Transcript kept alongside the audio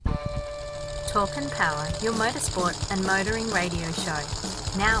Talk and Power, your motorsport and motoring radio show.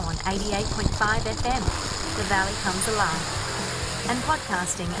 Now on 88.5 FM, The Valley Comes Alive. And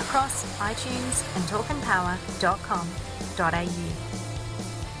podcasting across iTunes and talkandpower.com.au.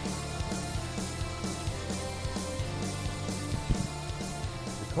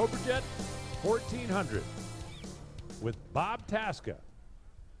 The Cobra Jet 1400 with Bob Tasca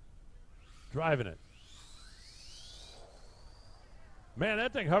driving it. Man,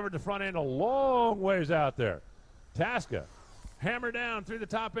 that thing hovered the front end a long ways out there. Tasca, hammer down through the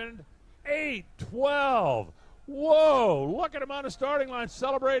top end, 8-12. Whoa, look at him on the starting line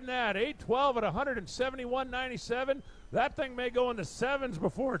celebrating that. 8-12 at 171.97. That thing may go in the sevens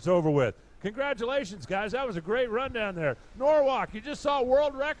before it's over with. Congratulations, guys. That was a great run down there. Norwalk, you just saw a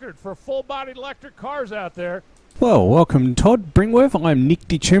world record for full-bodied electric cars out there. Well, welcome, Todd Bringworth. I'm Nick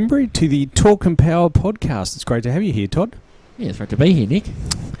DeChembri to the Talk and Power podcast. It's great to have you here, Todd. Yeah, it's great to be here, Nick.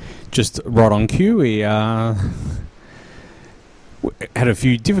 Just right on cue, we had a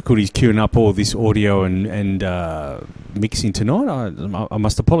few difficulties queuing up all this audio and mixing tonight. I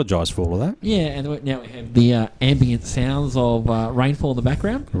must apologise for all of that. Yeah, and now we have the ambient sounds of rainfall in the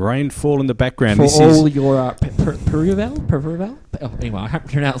background. Rainfall in the background. For all your Peruval? Oh, anyway, I can't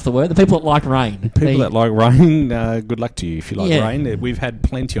pronounce the word. The people that like rain. People that like rain, good luck to you if you like rain. We've had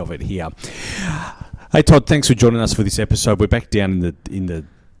plenty of it here. Hey, Todd, thanks for joining us for this episode. We're back down in the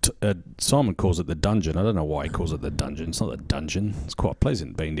Simon calls it the dungeon. I don't know why he calls it the dungeon. It's not the dungeon. It's quite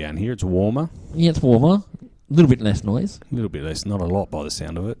pleasant being down here. It's warmer. Yeah, it's warmer. A little bit less noise. A little bit less. Not a lot by the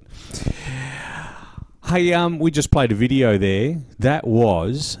sound of it. Hey, we just played a video there. That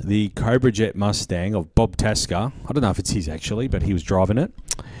was the Cobra Jet Mustang of Bob Tasca. I don't know if it's his actually, but he was driving it.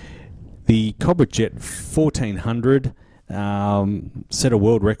 The Cobra Jet 1400 set a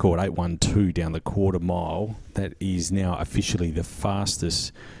world record, 8:12 down the quarter mile. That is now officially the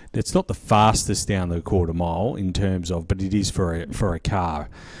fastest. It's not the fastest down the quarter mile in terms of, but it is for a car.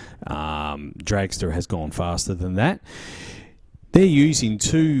 Dragster has gone faster than that. They're using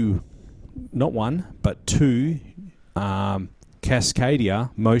not one, but two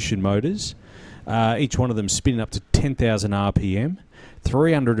Cascadia motion motors. Each one of them spinning up to 10,000 RPM.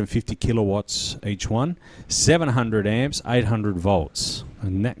 350 kilowatts each one, 700 amps, 800 volts.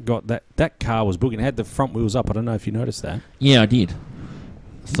 And that car was booking. It had the front wheels up. I don't know if you noticed that. Yeah, I did.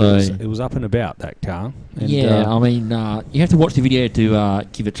 So it was up and about, that car. And I mean, you have to watch the video to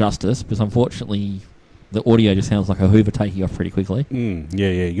give it justice, because unfortunately the audio just sounds like a Hoover taking off pretty quickly. Yeah,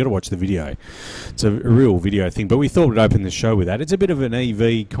 you got to watch the video. It's a real video thing, but we thought we'd open the show with that. It's a bit of an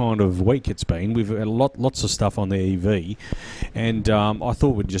EV kind of week it's been. We've had lots of stuff on the EV, and I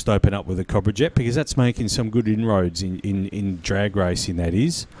thought we'd just open up with the Cobra Jet, because that's making some good inroads in drag racing, that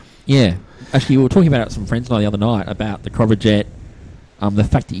is. Yeah. Actually, we were talking about it with some friends and I the other night about the Cobra Jet, the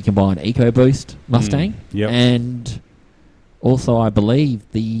fact that you can buy an EcoBoost Mustang, and also I believe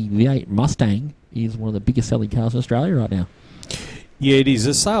the V8 Mustang is one of the biggest selling cars in Australia right now. Yeah, it is.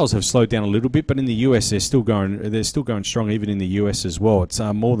 The sales have slowed down a little bit, but in the US they're still going strong, even in the US as well. It's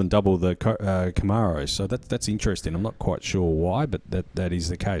more than double the Camaro, so that's interesting. I'm not quite sure why, but that is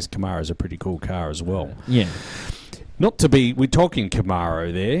the case. Camaro's a pretty cool car as well. Yeah. We're talking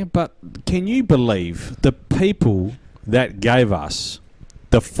Camaro there, but can you believe the people that gave us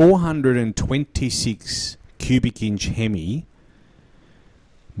the 426 cubic inch Hemi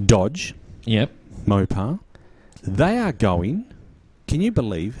Dodge Mopar? They are going, can you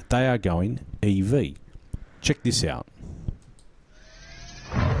believe they are going EV? Check this out.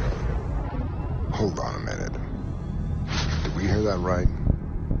 Hold on a minute. Did we hear that right?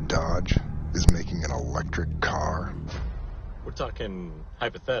 Dodge is making an electric car? We're talking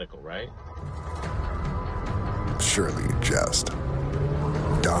hypothetical, right? Surely you jest.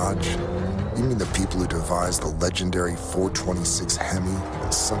 Dodge? You mean the people who devised the legendary 426 Hemi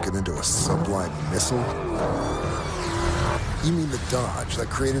and sunk it into a sublime missile? You mean the Dodge that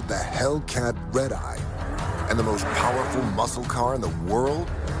created the Hellcat Red Eye and the most powerful muscle car in the world?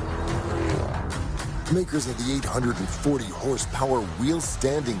 Makers of the 840 horsepower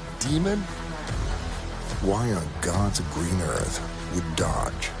wheel-standing Demon? Why on God's green earth would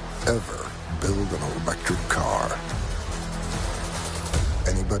Dodge ever build an electric car?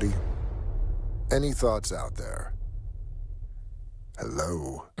 Anybody? Any thoughts out there?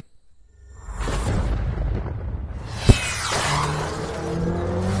 Hello?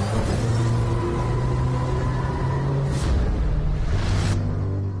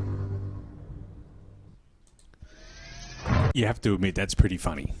 You have to admit, that's pretty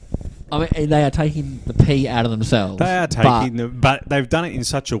funny. I mean, they are taking the P out of themselves. They are taking but they've done it in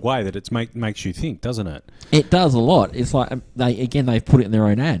such a way that it makes you think, doesn't it? It does a lot. It's like they've put it in their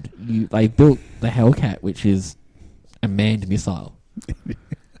own ad. They built the Hellcat, which is a manned missile.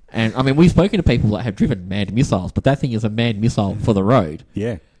 And I mean, we've spoken to people that have driven manned missiles, but that thing is a manned missile for the road.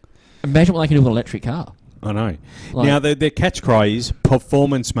 Yeah. Imagine what they can do with an electric car. I know. Now, their catch cry is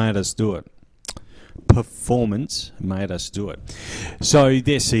performance made us do it. Performance made us do it. So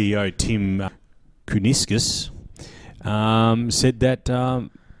their CEO, Tim Kuniskis, said that,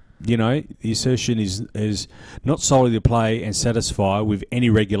 the assertion is not solely to play and satisfy with any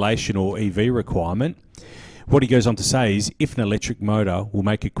regulation or EV requirement. What he goes on to say is, if an electric motor will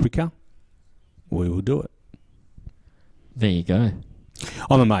make it quicker, we will do it. There you go.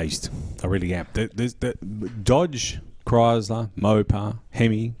 I'm amazed. I really am. The Dodge, Chrysler, Mopar,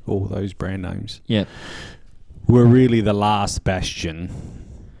 Hemi, all those brand names, were really the last bastion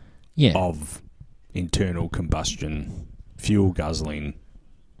of internal combustion, fuel guzzling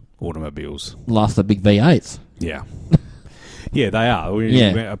automobiles. Last the big V8s. Yeah. Yeah, they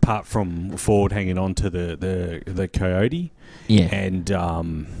are. Apart from Ford hanging on to the Coyote. Yeah. And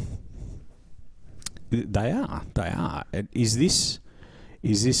they are. Is this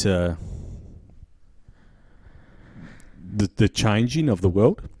the changing of the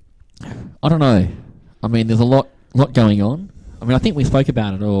world? I don't know. I mean, there's a lot going on. I mean, I think we spoke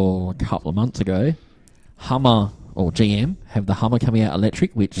about it a couple of months ago. Hummer or GM have the Hummer coming out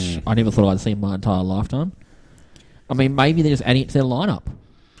electric, which I never thought I'd see in my entire lifetime. I mean, maybe they're just adding it to their lineup.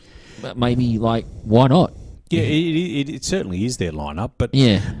 But maybe, why not? Yeah, it certainly is their lineup, but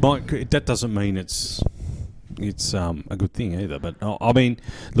that doesn't mean it's a good thing either. But I mean,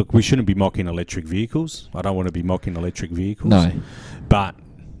 look, we shouldn't be mocking electric vehicles. I don't want to be mocking electric vehicles. No, but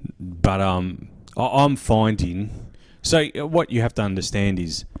I'm finding. So what you have to understand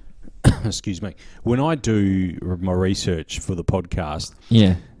is, excuse me, when I do my research for the podcast,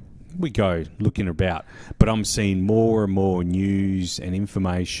 we go looking about, but I'm seeing more and more news and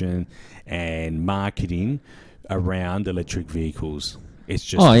information and marketing around electric vehicles. It's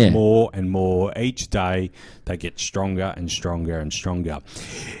just more and more. Each day they get stronger and stronger and stronger.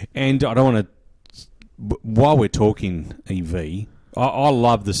 And I don't want to, while we're talking EV, I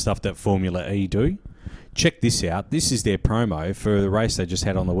love the stuff that Formula E do. Check this out. This is their promo for the race they just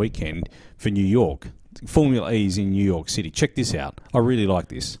had on the weekend for New York. Formula E is in New York City. Check this out. I really like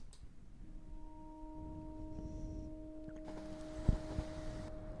this.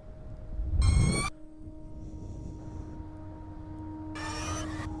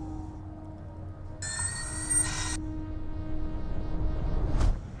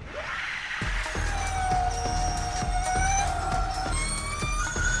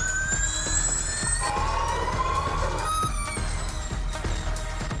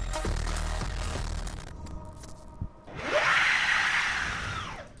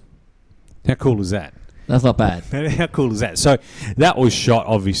 How cool is that? That's not bad. How cool is that? So that was shot,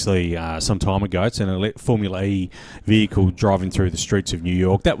 obviously, some time ago. It's an Formula E vehicle driving through the streets of New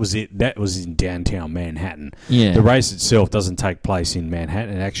York. That was it. That was in downtown Manhattan. Yeah. The race itself doesn't take place in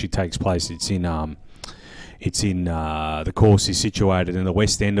Manhattan. It actually takes place. It's in the course is situated in the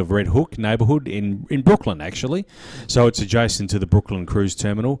west end of Red Hook neighbourhood in Brooklyn, actually. So it's adjacent to the Brooklyn Cruise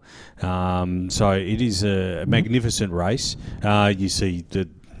Terminal. So it is a magnificent race. You see the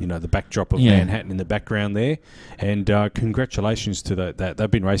backdrop of Manhattan in the background there. And congratulations to that.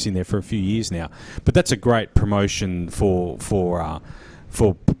 They've been racing there for a few years now. But that's a great promotion for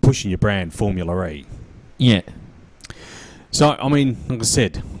pushing your brand, Formula E. Yeah. So, I mean, like I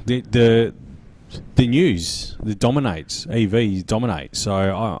said, the news that dominates, EVs dominate. So,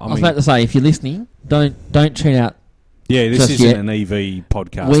 I was about to say, if you're listening, don't tune out. Yeah, this isn't an EV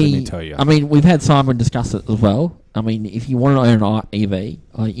podcast, let me tell you. I mean, we've had Simon discuss it as well. I mean, if you want to own an EV,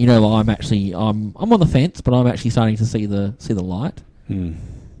 I'm on the fence, but I'm actually starting to see the light.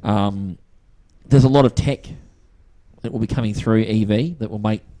 There's a lot of tech that will be coming through EV that will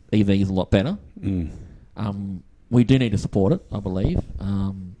make EVs a lot better. We do need to support it, I believe.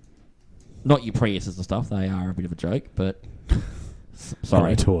 Not your Priuses and stuff; they are a bit of a joke. But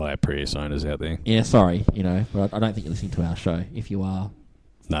sorry to all our Prius owners out there. Yeah, sorry, but I don't think you're listening to our show. If you are.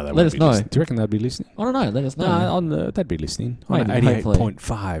 No, they let us know. Listening. Do you reckon they'd be listening? I don't know. Let us know. No, they'd be listening. Maybe, on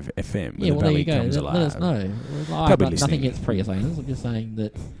 88.5 FM. Yeah, well, there you go. Comes alive. Let us know. I have nothing against Prius owners. I'm just saying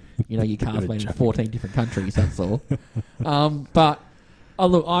that, your car's made in 14 different countries, that's all. But,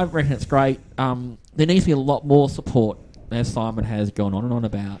 look, I reckon it's great. There needs to be a lot more support, as Simon has gone on and on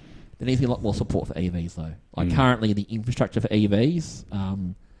about. There needs to be a lot more support for EVs, though. Currently, the infrastructure for EVs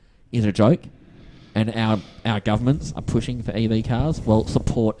is a joke. and our governments are pushing for EV cars, well,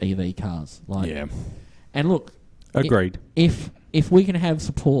 support EV cars. Yeah. And look, Agreed. If we can have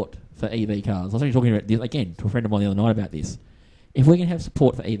support for EV cars, I was actually talking about this again to a friend of mine the other night about this. If we can have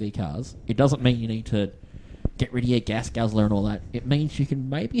support for EV cars, it doesn't mean you need to get rid of your gas guzzler and all that. It means you can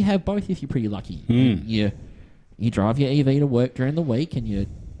maybe have both if you're pretty lucky. You drive your EV to work during the week and you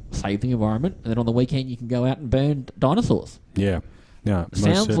save the environment, and then on the weekend you can go out and burn dinosaurs. Yeah. Yeah.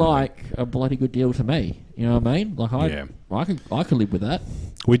 Sounds like a bloody good deal to me. You know what I mean? Like I could live with that.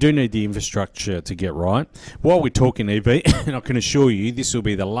 We do need the infrastructure to get right. While we're talking EV, and I can assure you this will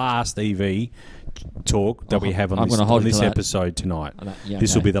be the last EV talk that we have on this episode tonight.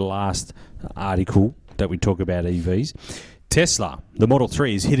 This will be the last article that we talk about EVs. Tesla, the Model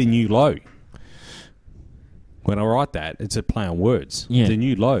 3, has hit a new low. When I write that, it's a play on words. Yeah. The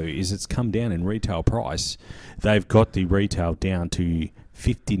new low is it's come down in retail price. They've got the retail down to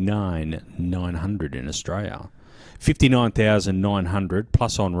 $59,900 in Australia. $59,900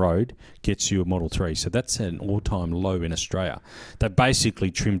 plus on road gets you a Model 3. So that's an all-time low in Australia. They've basically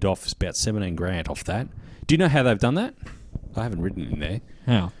trimmed off about $17,000 off that. Do you know how they've done that? I haven't written it in there.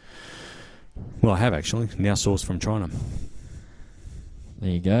 How? Well, I have actually. Now sourced from China. There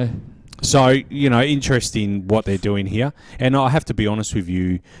you go. So, interesting what they're doing here. And I have to be honest with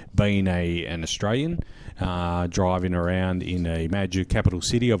you, being an Australian, driving around in a major capital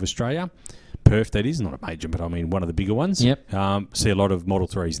city of Australia, Perth that is, not a major, but I mean one of the bigger ones. Yep. See a lot of Model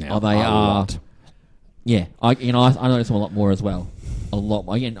 3s now. Oh, they are. Lot. Yeah. I notice them a lot more as well. A lot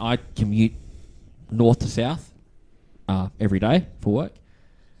more. Again, I commute north to south every day for work.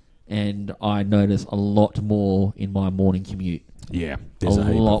 And I notice a lot more in my morning commute. Yeah, there's a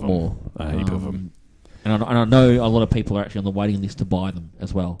lot more. A heap of them. And I know a lot of people are actually on the waiting list to buy them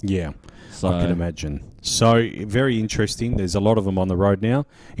as well. Yeah, so I can imagine. So, very interesting. There's a lot of them on the road now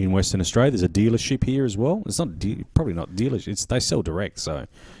in Western Australia. There's a dealership here as well. It's not probably not dealership. They sell direct, so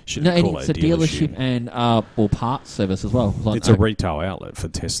shouldn't call it a dealership. And parts service as well. It's a retail outlet for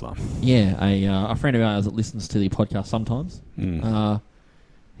Tesla. Yeah, a friend of ours that listens to the podcast sometimes.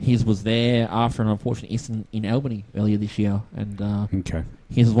 His was there after an unfortunate incident in Albany earlier this year, and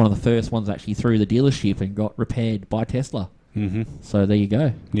his was one of the first ones actually through the dealership and got repaired by Tesla. Mm-hmm. So there you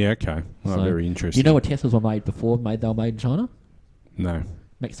go. Yeah, okay. Well, so, very interesting. You know what Teslas were made before? They were made in China? No.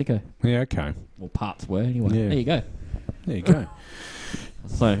 Mexico. Yeah, okay. Well, parts were anyway. Yeah. There you go. There you go.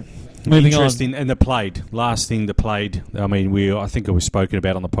 So, moving interesting. on. And the Plaid. Last thing, the Plaid. I mean, I think it was spoken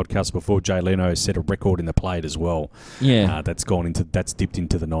about on the podcast before. Jay Leno set a record in the Plaid as well. Yeah. That's dipped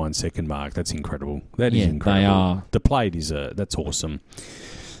into the 9-second mark. That's incredible. That is incredible. They are. The Plaid that's awesome.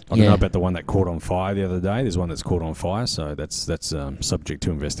 I don't know about the one that caught on fire the other day. There's one that's caught on fire, so that's subject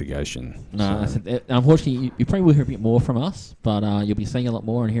to investigation. No, unfortunately, you probably will hear a bit more from us, but you'll be seeing a lot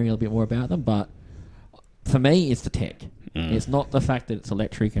more and hearing a little bit more about them. But for me, it's the tech. It's not the fact that it's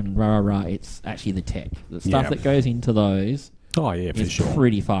electric and rah-rah-rah. It's actually the tech. The stuff that goes into those is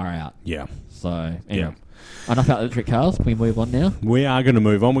pretty far out. Yeah. So, anyway. Enough about electric cars. Can we move on now? We are going to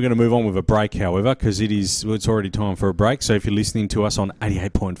move on. We're going to move on with a break, however, because it's already time for a break. So if you're listening to us on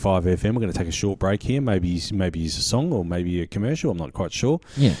 88.5 FM, we're going to take a short break here. Maybe it's a song or maybe a commercial. I'm not quite sure.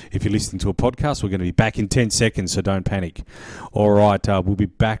 Yeah. If you're listening to a podcast, we're going to be back in 10 seconds, so don't panic. All right, we'll be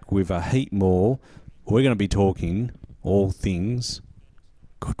back with a heap more. We're going to be talking all things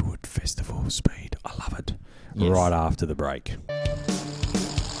Goodwood Festival Speed. I love it. Yes. Right after the break.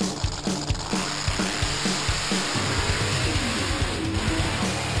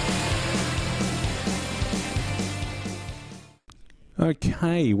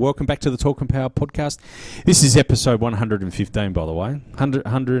 Okay, welcome back to the Talk and Power podcast. This is episode 115, by the way.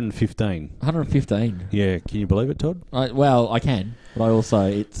 115. 115. Yeah, can you believe it, Todd? Well, I can, but I also,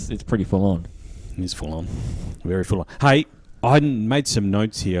 it's pretty full on. It is full on. Very full on. Hey, I made some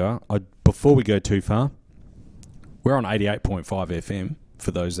notes here. Before we go too far, we're on 88.5 FM for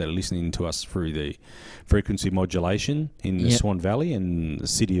those that are listening to us through the frequency modulation in the Swan Valley and the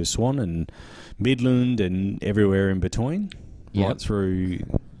city of Swan and Midland and everywhere in between. Right through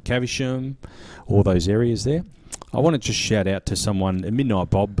Caversham, all those areas there. I want to just shout out to someone, Midnight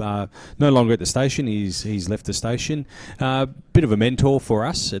Bob, no longer at the station. He's left the station. Bit of a mentor for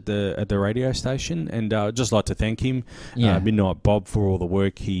us at the radio station, and I'd just like to thank him, Midnight Bob, for all the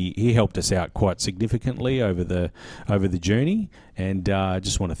work. He helped us out quite significantly over the journey, and I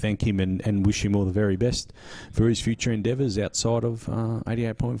just want to thank him and wish him all the very best for his future endeavours outside of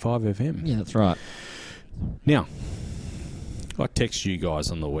 88.5 FM. Yeah, that's right. Now, I texted you guys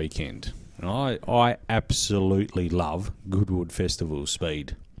on the weekend, and I absolutely love Goodwood Festival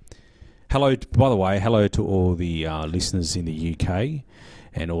Speed. By the way, hello to all the listeners in the UK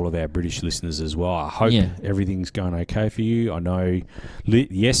and all of our British listeners as well. I hope everything's going okay for you. I know,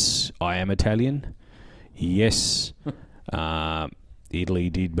 yes, I am Italian. Yes, Italy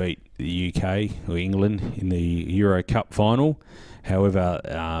did beat the UK or England in the Euro Cup final. However,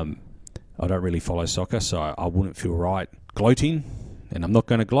 I don't really follow soccer, so I wouldn't feel right gloating, and I'm not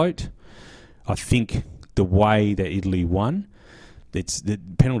going to gloat. I think the way that Italy won, the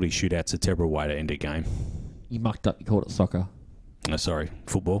penalty shootout's a terrible way to end a game. You mucked up. You called it soccer. Oh, sorry,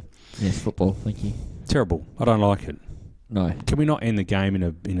 football. Yes, football. Thank you. Terrible. I don't like it. No. Can we not end the game in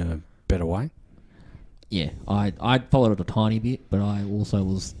a better way? Yeah, I followed it a tiny bit, but I also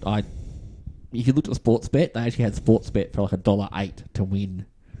was if you looked at Sportsbet, they actually had Sportsbet for like $1.08 to win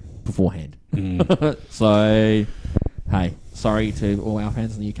beforehand. So, hey, sorry to all our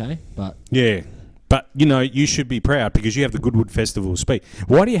fans in the UK, but yeah. But, you should be proud because you have the Goodwood Festival speak.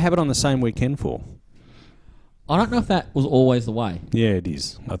 Why do you have it on the same weekend for? I don't know if that was always the way. Yeah, it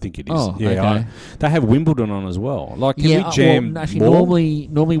is. I think it is. Oh, yeah, okay. They have Wimbledon on as well. Like, can we jam actually, more?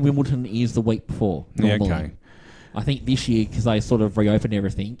 normally Wimbledon is the week before. Normally. Yeah, okay. I think this year, because they sort of reopened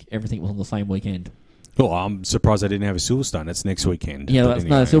everything was on the same weekend. Oh, I'm surprised they didn't have a Silverstone. That's next weekend. Yeah,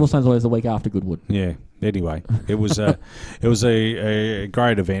 no, Silverstone's always the week after Goodwood. Yeah. Anyway, it was a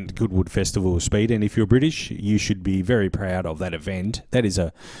great event, Goodwood Festival of Speed, and if you're British, you should be very proud of that event.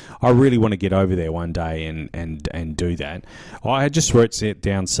 I really want to get over there one day and do that. I just wrote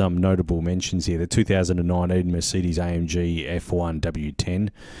down some notable mentions here: the 2019 Mercedes-AMG F1 W10,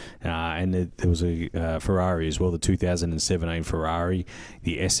 and there was a Ferrari as well, the 2017 Ferrari,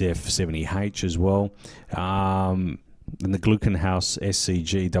 the SF70H as well. And the Gluckenhaus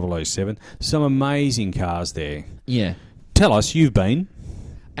SCG 007. Some amazing cars there. Yeah. Tell us, you've been.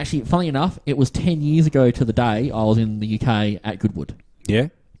 Actually, funny enough, it was 10 years ago to the day I was in the UK at Goodwood. Yeah?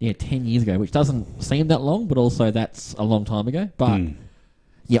 Yeah, 10 years ago, which doesn't seem that long, but also that's a long time ago. But,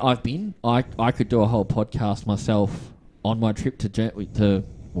 yeah, I've been. I could do a whole podcast myself on my trip to the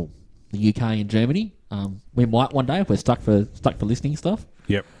UK and Germany. We might one day if we're stuck for listening stuff.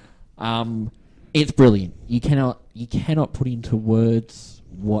 Yep. It's brilliant. You cannot put into words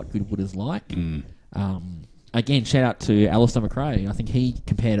what Goodwood is like. Again, shout out to Alistair McRae. I think he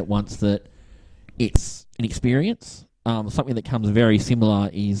compared it once that it's an experience. Something that comes very similar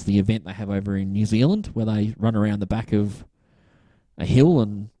is the event they have over in New Zealand where they run around the back of a hill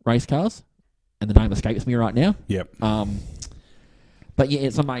and race cars. And the name escapes me right now. Yep. But yeah,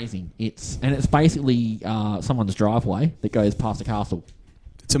 it's amazing. It's basically someone's driveway that goes past a castle.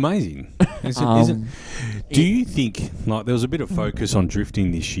 It's amazing. Isn't? Do you think, like, there was a bit of focus on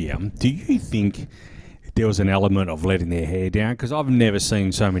drifting this year? Do you think there was an element of letting their hair down? Because I've never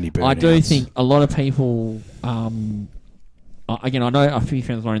seen so many burnouts. I do think a lot of people. Again, I know a few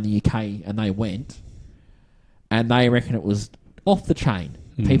friends are in the UK and they went, and they reckon it was off the chain.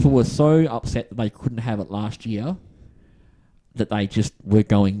 People were so upset that they couldn't have it last year that they just were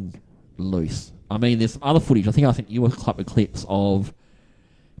going loose. I mean, there's some other footage. I think I sent you a couple of clips of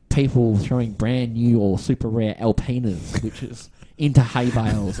people throwing brand new or super rare Alpinas, which is into hay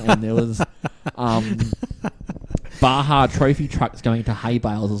bales, and there was Baja trophy trucks going into hay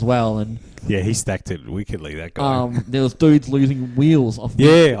bales as well, and yeah, he stacked it wickedly. That guy. There was dudes losing wheels off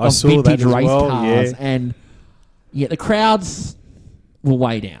I saw vintage that as race well. cars, Yeah. and the crowds were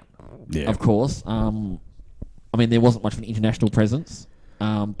way down. Yeah. Of course. I mean, there wasn't much of an international presence,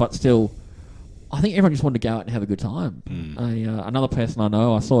 but still. I think everyone just wanted to go out and have a good time. Another person I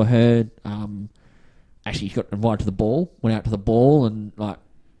know, I saw her, actually she got invited to the ball, went out to the ball and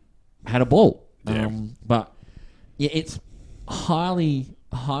had a ball. Yeah. But yeah, it's highly,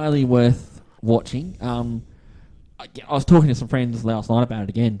 highly worth watching. I was talking to some friends last night about it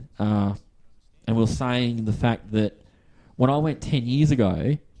again, and we were saying the fact that when I went 10 years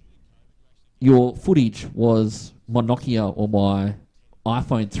ago, your footage was my Nokia or my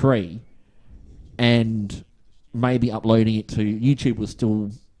iPhone 3, and maybe uploading it to YouTube was still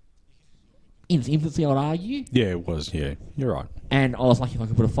in its infancy, I'd argue. Yeah, it was, yeah. You're right. And I was lucky if I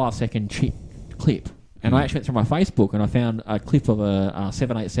could put a 5-second clip. And I actually went through my Facebook and I found a clip of a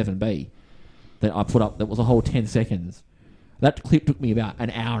 787B that I put up that was a whole 10 seconds. That clip took me about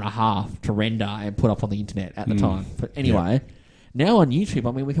an hour and a half to render and put up on the internet at the time. But anyway, now on YouTube,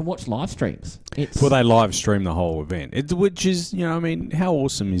 I mean, we can watch live streams. Well, they live stream the whole event, which is, I mean, how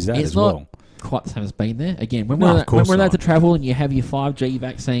awesome is that as well? Quite the same as being there. Again, when we're allowed to travel and you have your 5G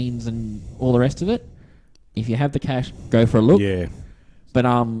vaccines and all the rest of it, if you have the cash, go for a look. Yeah. But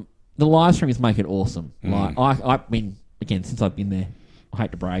the live streams make it awesome. Like I mean, again, since I've been there, I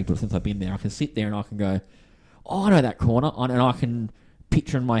hate to brag, but since I've been there, I can sit there and I can go, oh, I know that corner, and I can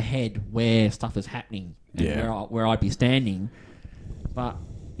picture in my head where stuff is happening and where I'd be standing. But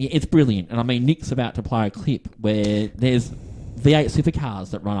yeah, it's brilliant. And I mean, Nick's about to play a clip where there's V8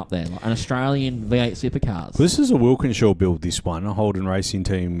 supercars that run up there, like an Australian V8 supercars. This is a Wilkinshaw build, this one, a Holden Racing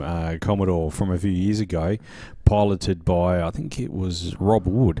Team Commodore from a few years ago, piloted by, I think it was Rob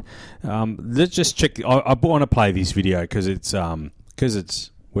Wood. Let's just check. I want to play this video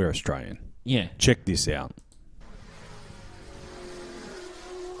because we're Australian. Yeah. Check this out.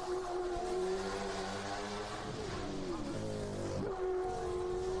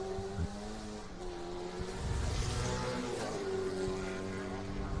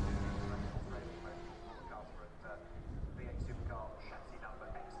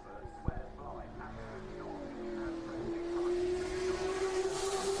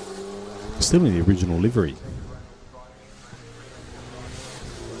 Still in the original livery.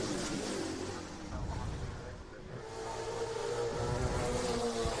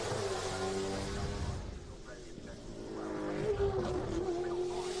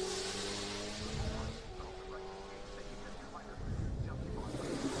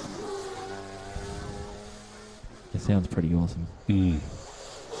 It sounds pretty awesome.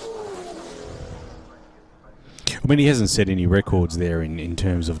 I mean, he hasn't set any records there in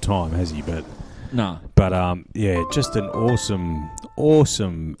terms of time, has he? But no. But yeah, just an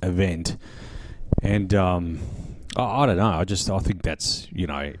awesome event, and I don't know. I think that's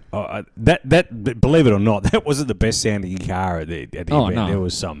that believe it or not, that wasn't the best sounding car at the event. No. There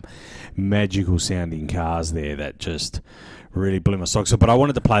was some magical sounding cars there that just really blew my socks off. But I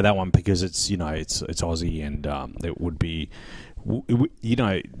wanted to play that one because it's Aussie, and it would be.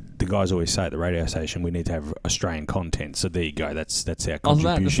 The guys always say at the radio station we need to have Australian content. So there you go. That's our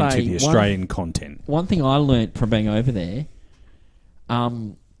contribution to the Australian content. One thing I learnt from being over there,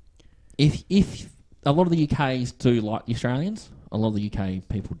 if a lot of the UKs do like the Australians, a lot of the UK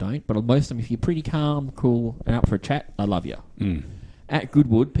people don't. But most of them, if you're pretty calm, cool, and up for a chat, I love you. At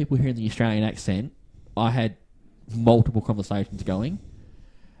Goodwood, people hearing the Australian accent, I had multiple conversations going.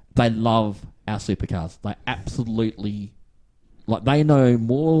 They love our supercars. They absolutely. Like, they know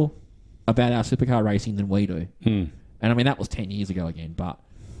more about our supercar racing than we do. And, I mean, that was 10 years ago again, but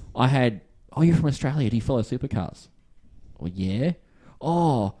I had, you're from Australia, do you follow supercars? Well, yeah.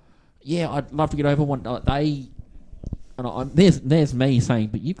 Oh, yeah, I'd love to get over one. There's me saying,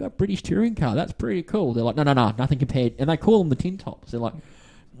 but you've got a British touring car, that's pretty cool. They're like, no, nothing compared. And they call them the tin tops. They're like,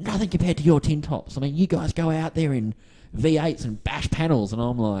 nothing compared to your tin tops. I mean, you guys go out there in V8s and bash panels. And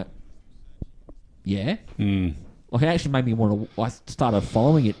I'm like, yeah. Like, it actually made me want to. I started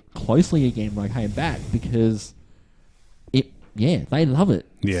following it closely again when I came back because they love it.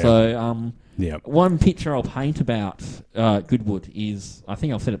 Yeah. So, one picture I'll paint about Goodwood is, I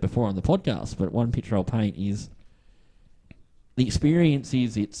think I've said it before on the podcast, but one picture I'll paint is the experience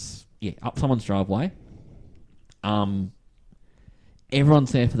is it's up someone's driveway. Everyone's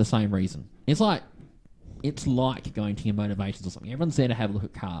there for the same reason. It's like going to your motivations or something. Everyone's there to have a look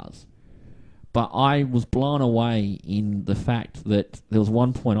at cars. But I was blown away in the fact that there was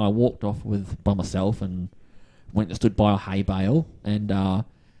one point I walked off by myself and went and stood by a hay bale, and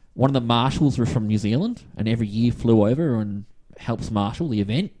one of the marshals was from New Zealand, and every year flew over and helps marshal the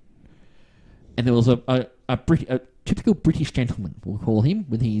event. And there was a typical British gentleman, we'll call him,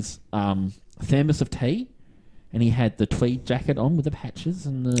 with his thermos of tea, and he had the tweed jacket on with the patches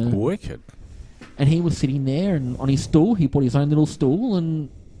and the wicked. And he was sitting there, and on his stool, he brought his own little stool, and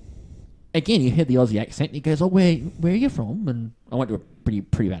again, you heard the Aussie accent, and he goes, where are you from? And I went to a pretty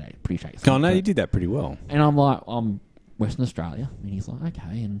bad British accent. Oh, no, you did that pretty well. And I'm like, I'm Western Australia. And he's like,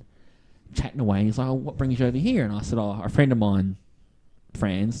 okay. And chatting away, and he's like, what brings you over here? And I said, a friend of mine,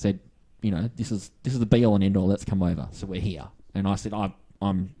 Fran, said, this is the be-all and end-all, let's come over. So we're here. And I said, I'm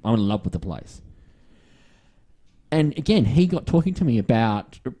in love with the place. And again, he got talking to me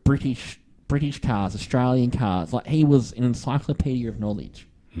about British cars, Australian cars. Like, he was an encyclopedia of knowledge.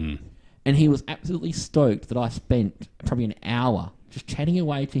 And he was absolutely stoked that I spent probably an hour just chatting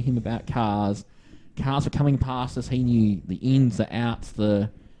away to him about cars. Cars were coming past us. He knew the ins, the outs,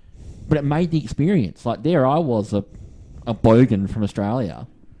 but it made the experience. Like, there I was, a bogan from Australia,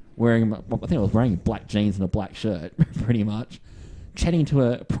 I think I was wearing black jeans and a black shirt, pretty much, chatting to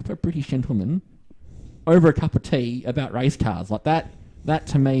a proper British gentleman over a cup of tea about race cars. Like, that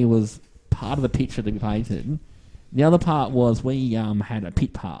to me was part of the picture to be painted. The other part was we had a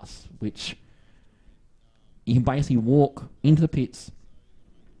pit pass, which you can basically walk into the pits,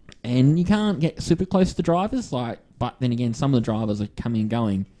 and you can't get super close to the drivers. But then again, some of the drivers are coming and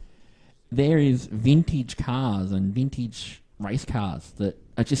going. There is vintage cars and vintage race cars that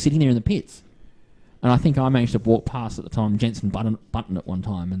are just sitting there in the pits. And I think I managed to walk past at the time Jenson Button at one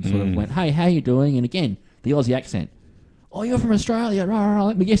time and sort of went, hey, how you doing? And again, the Aussie accent. oh, you're from Australia,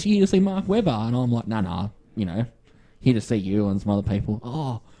 let me guess you're here to see Mark Webber. And I'm like, nah, here to see you and some other people.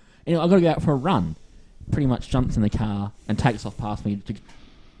 Oh, I've got to go out for a run. Pretty much jumps in the car and takes off past me to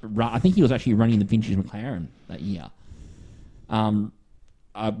run. I think he was actually running the vintage McLaren that year.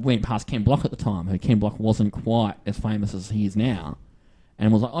 I went past Ken Block at the time, who Ken Block wasn't quite as famous as he is now.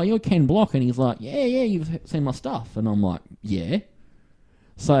 And was like, oh, you're Ken Block? And he's like, yeah, you've seen my stuff. And I'm like, yeah.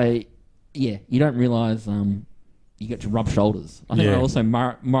 So, yeah, you don't realise you get to rub shoulders. I think also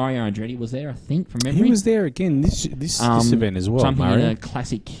Mario Andretti was there, I think, from memory. He was there again this event as well, jumping Mario. in a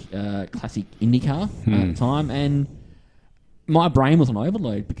classic IndyCar at the time. And my brain was on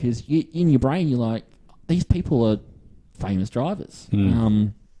overload because in your brain you're like, these people are famous drivers.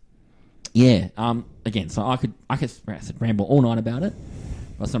 Again, so I could ramble all night about it.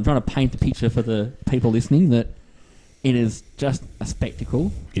 So I'm trying to paint the picture for the people listening that it is just a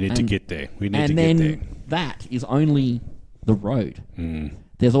spectacle. You need to get there. We need to get there. And then that is only the road.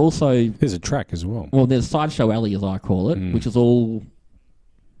 There's a track as well. Well, there's Sideshow Alley, as I call it, which is all...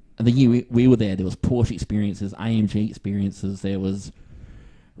 The year we were there was Porsche experiences, AMG experiences, there was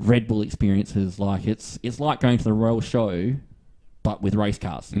Red Bull experiences. Like it's like going to the Royal Show, but with race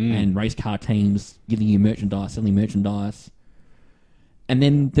cars and race car teams giving you merchandise, selling merchandise. And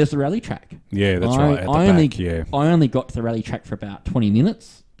then there's the rally track. Yeah, that's right. At the back, I only got to the rally track for about 20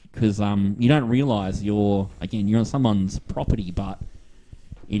 minutes because you don't realise you're on someone's property, but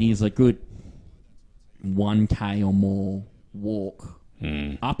it is a good 1K or more walk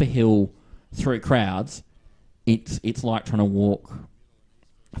up a hill through crowds. It's like trying to walk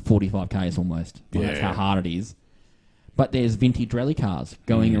 45Ks almost. That's how hard it is. But there's vintage rally cars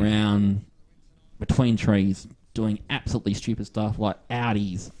going around between trees, doing absolutely stupid stuff like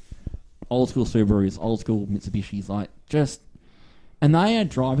Audis, old school Subarus, old school Mitsubishis, and they are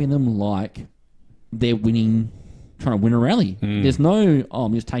driving them like they're trying to win a rally. There's no,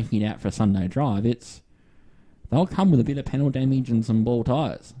 I'm just taking it out for a Sunday drive. They'll come with a bit of panel damage and some ball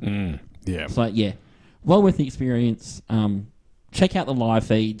tyres. Yeah. So, well worth the experience. Check out the live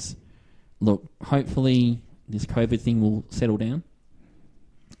feeds. Look, hopefully this COVID thing will settle down.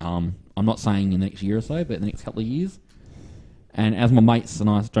 I'm not saying in the next year or so, but in the next couple of years. And as my mates and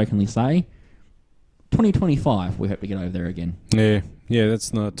I jokingly say, 2025, we hope to get over there again. Yeah,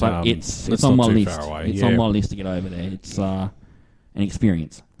 that's not. But it's on my list. It's on my list to get over there. It's an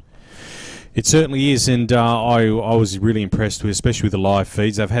experience. It certainly is, and I was really impressed with, especially with the live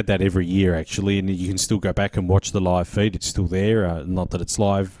feeds. They've had that every year actually, and you can still go back and watch the live feed. It's still there, not that it's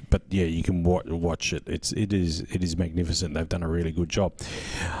live, but yeah, you can watch it. It is magnificent. They've done a really good job.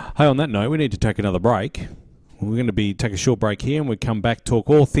 Hey, on that note, we need to take another break. We're going to take a short break here, and we'll come back, talk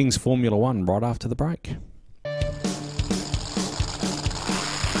all things Formula One right after the break.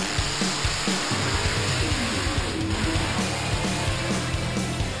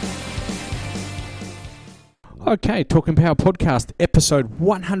 Okay, Talking Power Podcast, episode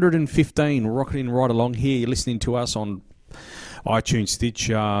 115, rocketing right along here. You're listening to us on iTunes, Stitch,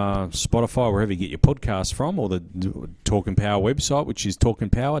 Spotify, wherever you get your podcasts from, or the Talking Power website, which is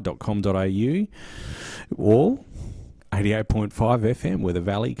talkingpower.com.au, or 88.5 FM, where the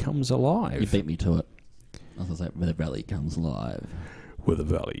valley comes alive. You beat me to it. I was like, where the valley comes alive. Where the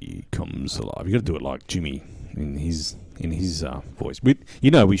valley comes alive. You got to do it like Jimmy in his voice.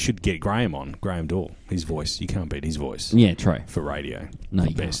 We should get Graham on. Graham Dall, his voice. You can't beat his voice. Yeah, true. For radio. No,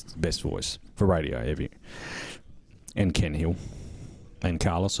 you best voice for radio ever. And Ken Hill. And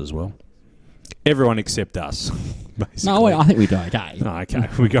Carlos as well. Everyone except us, basically. No, I think we do okay. Oh, okay.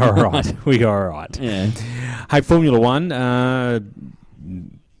 We go all right. Yeah. Hey, Formula One,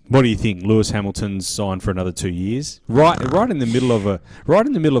 what do you think? Lewis Hamilton's signed for another 2 years, right in the middle of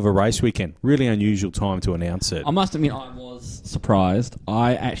a race weekend. Really unusual time to announce it. I must admit, I was surprised.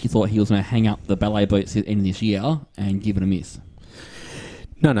 I actually thought he was going to hang up the ballet boots at the end of this year and give it a miss.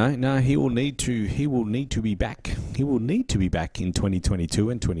 No. He will need to be back. He will need to be back in 2022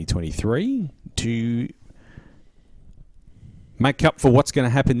 and 2023 to make up for what's going to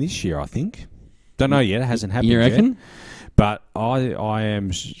happen this year. I think. Don't know yet. It hasn't happened. You reckon? Yet. But I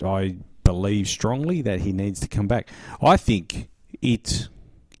believe strongly that he needs to come back. I think it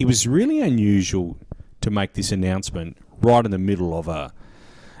was really unusual to make this announcement right in the middle of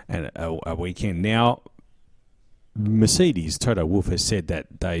a weekend. Now, Mercedes, Toto Wolff, has said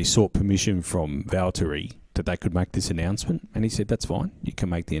that they sought permission from Valtteri that they could make this announcement, and he said, that's fine, you can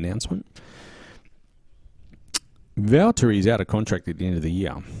make the announcement. Valtteri is out of contract at the end of the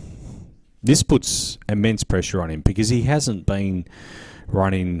year. This puts immense pressure on him because he hasn't been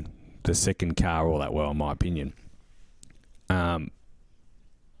running the second car all that well, in my opinion. The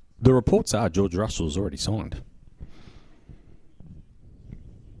reports are George Russell's already signed.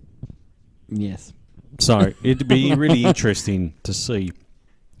 Yes. So it'd be really interesting to see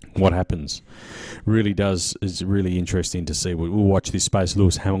what happens. Really does. It's really interesting to see. We'll watch this space.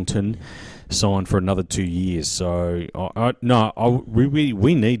 Lewis Hamilton signed for another 2 years. So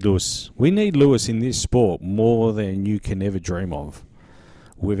we need Lewis. We need Lewis in this sport more than you can ever dream of.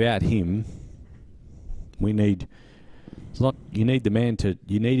 Without him, we need. It's not. You need the man to.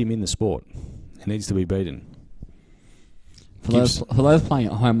 You need him in the sport. He needs to be beaten. For those playing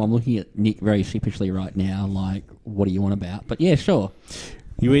at home, I'm looking at Nick very sheepishly right now, like, what do you want about? But yeah, sure.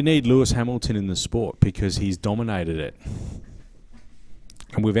 We need Lewis Hamilton in the sport because he's dominated it.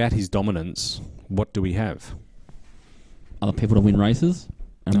 And without his dominance, what do we have? Other people to win races?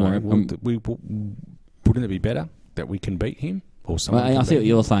 And wouldn't it be better that we can beat him? Or someone I see what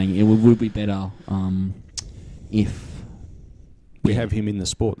you're saying. It would be better if we have him in the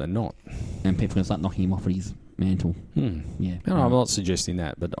sport than not. And people can start knocking him off of his mantle. Yeah. No, I'm not suggesting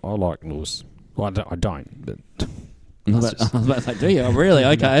that, but I like Lewis. Well, I don't, but... I was about to say, do you? Really?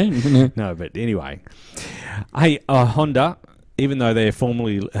 Okay. No, but anyway. Hey, Honda, even though they're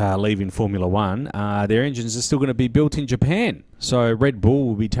formally leaving Formula One, their engines are still going to be built in Japan. So Red Bull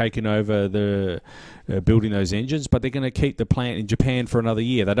will be taking over the building those engines, but they're going to keep the plant in Japan for another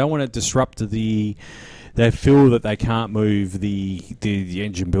year. They don't want to disrupt the... They feel that they can't move the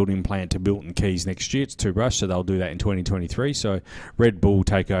engine building plant to Milton Keynes next year. It's too rushed, so they'll do that in 2023. So Red Bull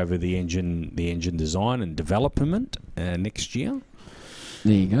take over the engine design and development next year.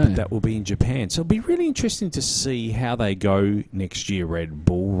 There you go. But that will be in Japan. So it'll be really interesting to see how they go next year, Red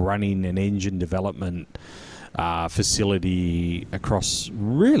Bull, running an engine development facility across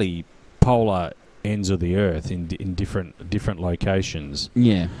really polar ends of the earth in different locations.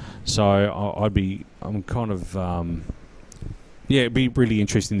 Yeah. So it'd be really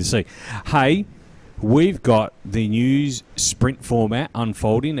interesting to see. Hey, we've got the new sprint format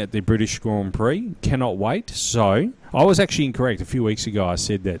unfolding at the British Grand Prix. Cannot wait. So I was actually incorrect. A few weeks ago I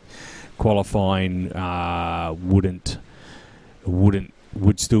said that qualifying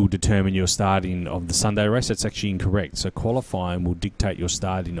would still determine your starting of the Sunday race. That's actually incorrect. So qualifying will dictate your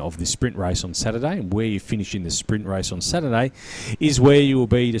starting of the sprint race on Saturday, and where you finish in the sprint race on Saturday is where you will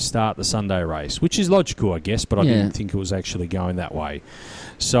be to start the Sunday race, which is logical, I guess, but I didn't think it was actually going that way.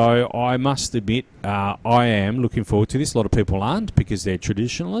 So I must admit, I am looking forward to this. A lot of people aren't because they're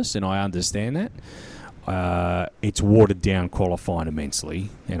traditionalists, and I understand that. It's watered down qualifying immensely,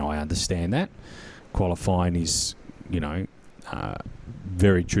 and I understand that. Qualifying is,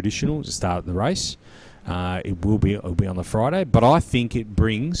 very traditional to start the race. It'll be on the Friday, but I think it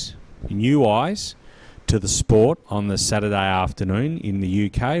brings new eyes to the sport on the Saturday afternoon in the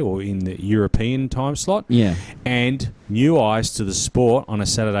UK or in the European time slot. Yeah, and new eyes to the sport on a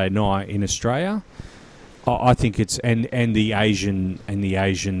Saturday night in Australia. I think it's and the Asian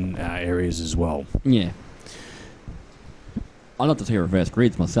areas as well. Yeah. I'd love to see reverse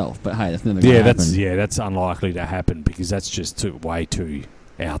grids myself, but hey, that's never going to happen. That's unlikely to happen because that's just way too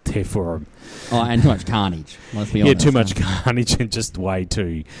out there for them. Oh, and too much carnage. Let's be honest. Yeah, too much carnage and just way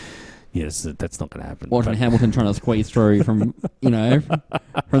too. Yes, that's not going to happen. Watching Hamilton trying to squeeze through from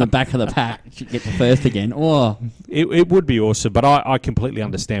from the back of the pack to get to first again. Oh, it would be awesome, but I completely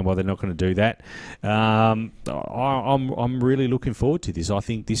understand why they're not going to do that. I'm really looking forward to this. I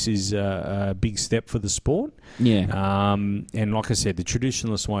think this is a big step for the sport. Yeah. And like I said, the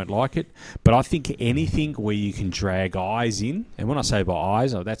traditionalists won't like it, but I think anything where you can drag eyes in, and when I say by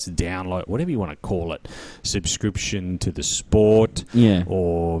eyes, that's download, whatever you want to call it, subscription to the sport,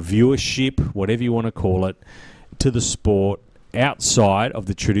 or viewership, whatever you want to call it, to the sport outside of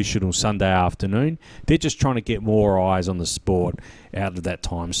the traditional Sunday afternoon. They're just trying to get more eyes on the sport out of that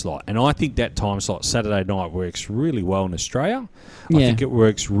time slot. And I think that time slot, Saturday night, works really well in Australia. I think it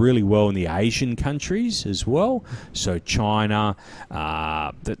works really well in the Asian countries as well. So China,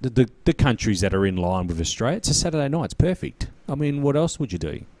 the countries that are in line with Australia. It's a Saturday night. It's perfect. I mean, what else would you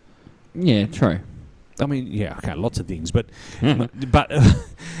do? Yeah, true. I mean, lots of things. But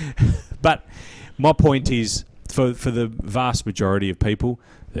but my point is, for the vast majority of people,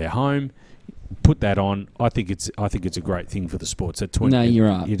 they're home. Put that on. I think it's a great thing for the sport. So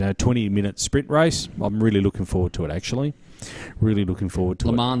 20-minute sprint race. I'm really looking forward to it. Actually, really looking forward to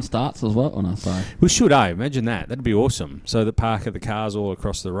it. Le Mans starts as well. Oh no, sorry. We should. Imagine that. That'd be awesome. So the park of the cars all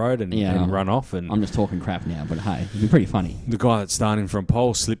across the road and run off. And I'm just talking crap now, but hey, it'd be pretty funny. The guy that's starting from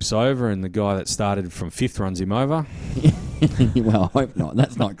pole slips over, and the guy that started from fifth runs him over. Well, I hope not.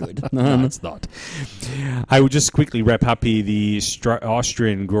 That's not good. No, it's not. Hey, we'll just quickly wrap up here the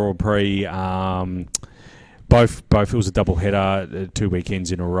Austrian Grand Prix Both. It was a double header, 2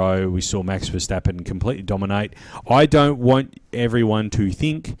 weekends in a row. We saw Max Verstappen completely dominate. I don't want everyone to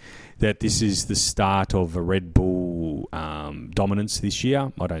think that this is the start of a Red Bull dominance this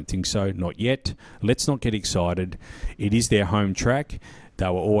year. I don't think so, not yet. Let's not get excited. It is their home track. They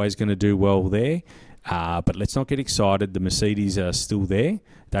were always going to do well there. But let's not get excited. The Mercedes are still there.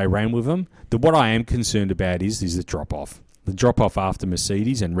 They ran with them. What I am concerned about is the drop-off. The drop-off after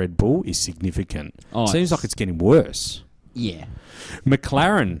Mercedes and Red Bull is significant. Seems like it's getting worse. Yeah.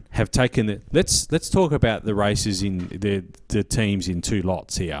 McLaren have taken the... Let's talk about the races in the teams in two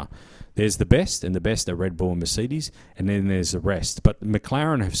lots here. There's the best, and the best are Red Bull and Mercedes, and then there's the rest. But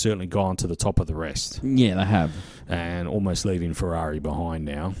McLaren have certainly gone to the top of the rest. Yeah, they have. And almost leaving Ferrari behind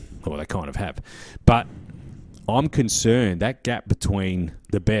now. Well, they kind of have. But I'm concerned that gap between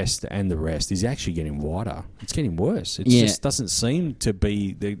the best and the rest is actually getting wider. It's getting worse. It just doesn't seem to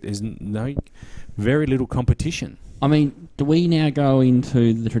be... There's very little competition. I mean, do we now go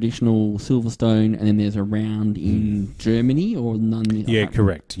into the traditional Silverstone and then there's a round in Germany or none? Yeah,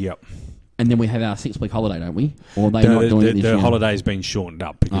 correct. Yep. And then we have our 6-week holiday, don't we? Or are they not doing it this year? The holiday's been shortened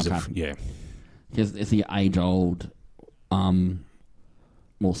up because of... Yeah. Because it's the age-old...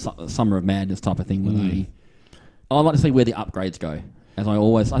 Summer of Madness type of thing where I'd like to see where the upgrades go. As I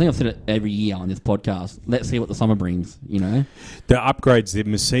think I've said it every year on this podcast. Let's see what the summer brings, The upgrades, the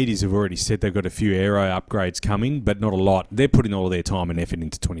Mercedes have already said they've got a few aero upgrades coming, but not a lot. They're putting all their time and effort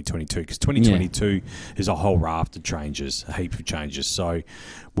into 2022 because 2022 is a whole raft of changes, a heap of changes. So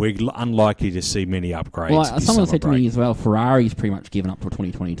we're unlikely to see many upgrades. Well, someone said to me as well, Ferrari's pretty much given up for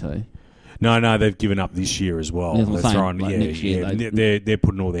 2022. No, they've given up this year as well. Next year, they're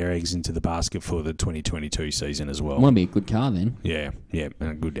putting all their eggs into the basket for the 2022 season as well. Want to be a good car then? Yeah, and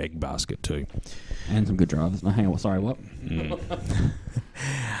a good egg basket too, and some good drivers. No, hang on, sorry, what?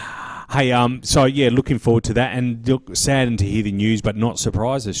 Hey, so looking forward to that, and look, saddened to hear the news, but not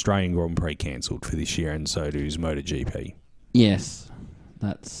surprised. Australian Grand Prix cancelled for this year, and so does MotoGP. Yes,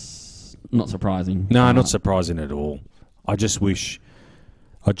 that's not surprising. No, not surprising at all. I just wish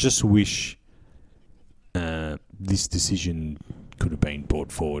this decision could have been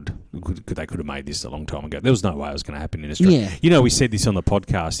brought forward. They could have made this a long time ago. There was no way it was going to happen in Australia. Yeah. We said this on the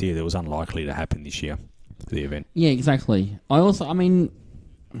podcast here. That was unlikely to happen this year, the event. Yeah, exactly. As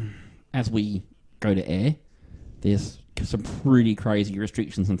we go to air, there's some pretty crazy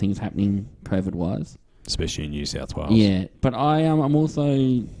restrictions and things happening COVID-wise. Especially in New South Wales. Yeah, but I'm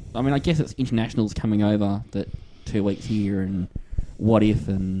also... I guess it's internationals coming over that 2 weeks here and... what if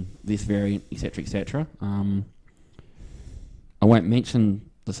and this variant, etc., etc. I won't mention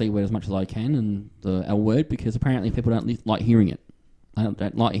the C word as much as I can and the L word because apparently people don't like hearing it. They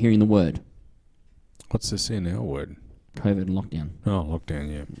don't like hearing the word. What's the C and L word? COVID and lockdown. Oh,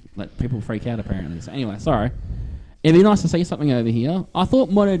 lockdown, yeah. Like people freak out apparently. So anyway, sorry. It'd be nice to see something over here. I thought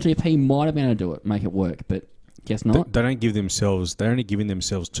MotoGP might have been able to do it, make it work, but guess not. They're only giving themselves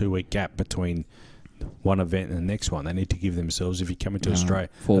 2-week gap between one event and the next one. They need to give themselves, if you come into Australia,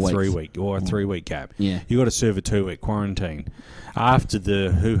 4 weeks. 3-week or a 3-week gap. Yeah. You've got to serve a 2-week quarantine. After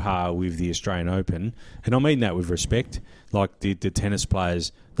the hoo-ha with the Australian Open, and I mean that with respect, like the tennis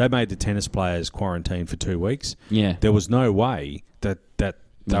players, they made the tennis players quarantine for 2 weeks. Yeah. There was no way that they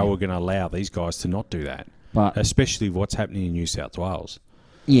were going to allow these guys to not do that, but especially what's happening in New South Wales.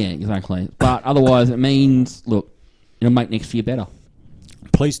 Yeah, exactly. But otherwise it means, look, it'll make next year better.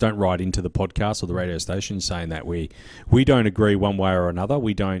 Please don't write into the podcast or the radio station saying that we don't agree one way or another.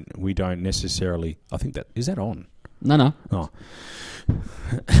 We don't necessarily. I think that is that on. No. Oh,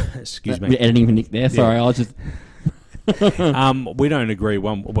 excuse me. Editing for Nick there. Sorry, I was just. We don't agree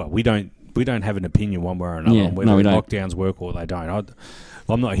we don't have an opinion one way or another on whether lockdowns work or they don't.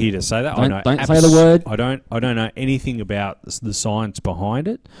 I'm not here to say that. Don't say the word. I don't know anything about the science behind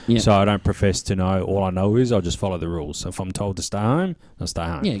it, Yep. so I don't profess to know. All I know is I'll just follow the rules. So if I'm told to stay home, I'll stay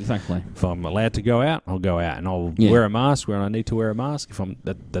home. Yeah, exactly. If I'm allowed to go out, I'll go out, and I'll wear a mask where I need to wear a mask.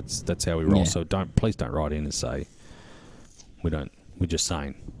 That's how we roll. Yeah. So please don't write in and say we don't. We're just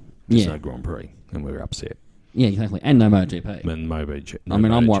saying there's no Grand Prix, and we're upset. Yeah, exactly. And no MotoGP. And MotoGP.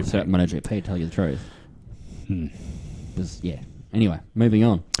 I'm more upset at MotoGP, to tell you the truth. Anyway, moving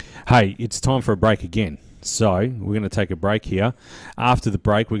on. Hey, it's time for a break again. So we're going to take a break here. After the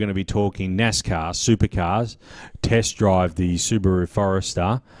break, we're going to be talking NASCAR, supercars, test drive the Subaru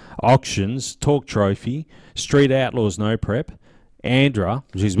Forester, auctions, Talk Trophy, Street Outlaws No Prep, Andra.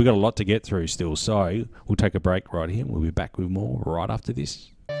 Geez, we've got a lot to get through still. So we'll take a break right here. We'll be back with more right after this.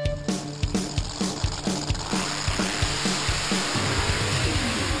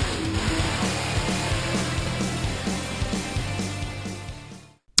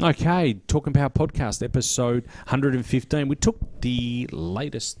 Okay, Talking Power Podcast, episode 115. We took the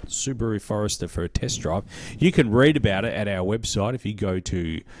latest Subaru Forester for a test drive. You can read about it at our website. If you go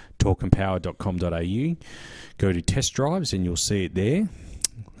to talkandpower.com.au, go to test drives and you'll see it there.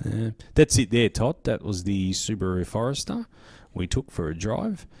 That's it there, Todd. That was the Subaru Forester we took for a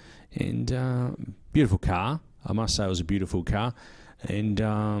drive. And beautiful car. I must say it was a beautiful car. And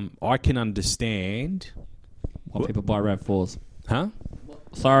I can understand... Why people buy RAV4s. Huh?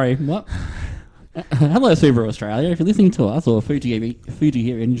 Sorry, what? Hello, Subaru Australia. If you're listening to us or Fuji Heavy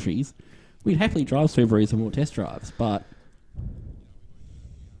Industries, we'd happily drive Subarus and more test drives, but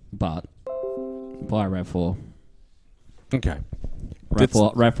buy a RAV4. Okay.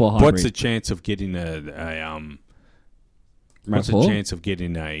 RAV4 hybrid. What's the chance of getting What's the chance of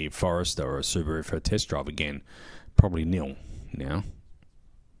getting a Forester or a Subaru for a test drive again? Probably nil now.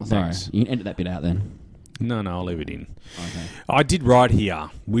 Sorry, Thanks. you can edit that bit out then. No, I'll leave it in. Okay. I did write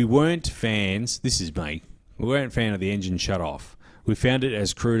here. We weren't fans. This is me. We weren't fan of the engine shut off. We found it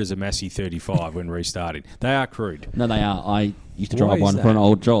as crude as a Massey 35 when restarting. They are crude. No, they are. I used to Why drive is one that? for an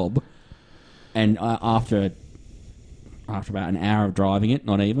old job, and after about an hour of driving it,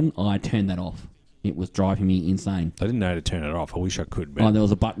 not even, I turned that off. It was driving me insane. I didn't know how to turn it off. I wish I could. But There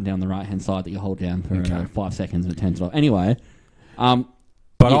was a button down the right-hand side that you hold down for Okay. 5 seconds and it turns it off. Anyway,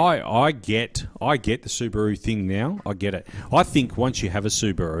 But yeah. I get the Subaru thing now. I get it. I think once you have a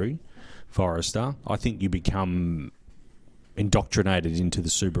Subaru Forester, I think you become indoctrinated into the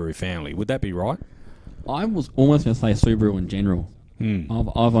Subaru family. Would that be right? I was almost going to say Subaru in general.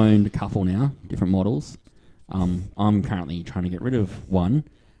 I've owned a couple now, different models. I'm currently trying to get rid of one,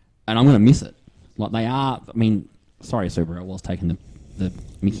 and I'm going to miss it. Like they are. I mean, sorry, Subaru. I was taking the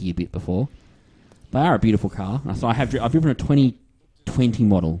Mickey a bit before. They are a beautiful car. So I've driven a 2020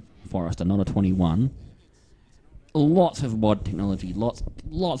 model Forester, not a 21. Lots of mod technology, lots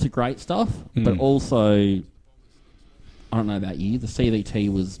of great stuff, but also, I don't know about you, the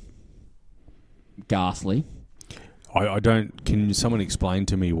CVT was ghastly. I don't. Can someone explain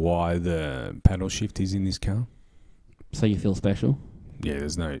to me why the paddle shift is in this car? So you feel special. Yeah,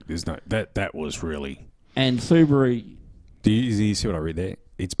 there's no. That was really. And Subaru, Do you see what I read there?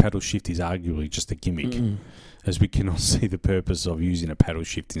 Its paddle shift is arguably just a gimmick, as we cannot see the purpose of using a paddle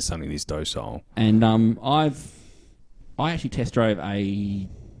shift in something this docile. and I actually test drove a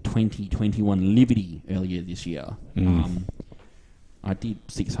 2021 Liberty earlier this year. I did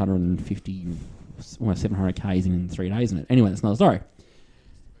 650, almost 700 Ks in 3 days in it. Anyway, that's another story.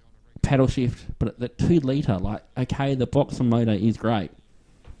 Paddle shift, but the 2 litre, like, okay, the Boxer motor is great,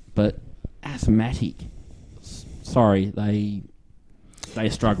 but asthmatic. Sorry, they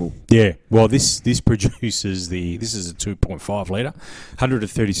struggle. Yeah, well, this produces this is a 2.5 litre,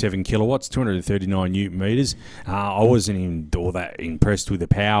 137 kilowatts, 239 newton meters. I wasn't even all that impressed with the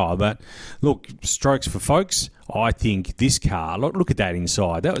power, but look, strokes for folks. I think this car. Look at that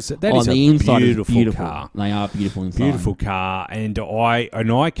inside. That is The a inside beautiful, is beautiful car. They are beautiful inside. Beautiful car, and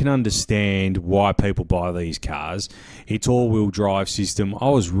I can understand why people buy these cars. It's all-wheel drive system. I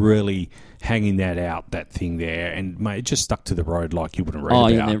was really hanging that thing there, and mate, it just stuck to the road like you wouldn't read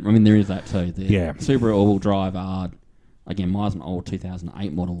about. Yeah, there is that too. The Yeah. Subaru all-wheel drive are, again, mine's an old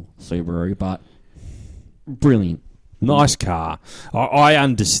 2008 model Subaru, but brilliant. Nice car. I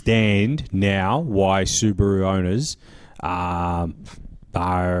understand now why Subaru owners are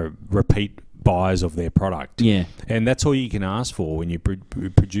repeat buyers of their product. Yeah. And that's all you can ask for when you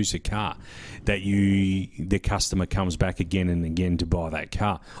produce a car, that the customer comes back again and again to buy that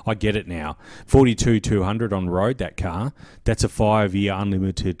car. I get it now. 42,200 on road, that car. That's a 5-year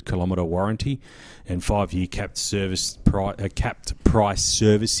unlimited kilometre warranty and 5-year capped price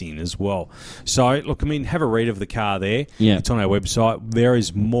servicing as well. So, look, I mean, have a read of the car there. Yeah. It's on our website. There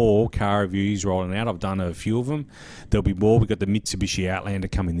is more car reviews rolling out. I've done a few of them. There'll be more. We've got the Mitsubishi Outlander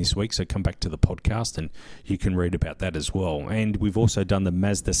coming this week, so come back to the podcast and you can read about that as well. And we've also done the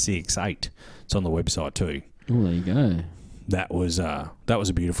Mazda CX-8. It's on the website too. Oh, there you go. That was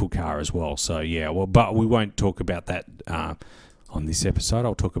a beautiful car as well. So, yeah, well, but we won't talk about that on this episode.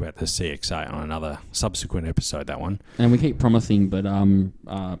 I'll talk about the CX-8 on another subsequent episode, that one. And we keep promising, but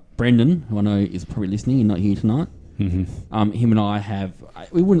Brendan, who I know is probably listening and not here tonight, him and I have,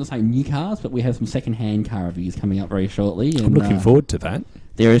 we wouldn't say new cars, but we have some second-hand car reviews coming up very shortly. And, I'm looking forward to that.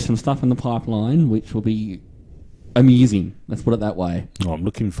 There is some stuff in the pipeline which will be amusing. Let's put it that way. Oh, I'm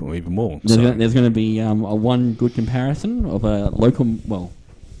looking for even more. There's going to be a one good comparison of a local, well,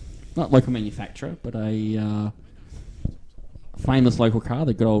 not local manufacturer, but a famous local car,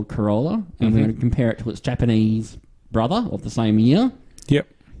 the good old Corolla, and we're going to compare it to its Japanese brother of the same year. Yep.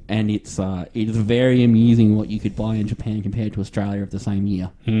 and it is very amusing what you could buy in Japan compared to Australia of the same year.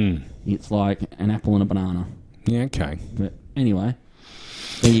 It's like an apple and a banana. Yeah, okay. But anyway,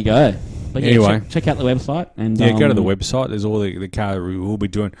 there you go. But yeah, Anyway. check out the website and Go to the website. There's all the car we'll be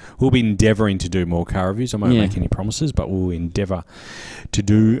doing. We'll be endeavouring to do more car reviews. I won't make any promises, but we'll endeavour to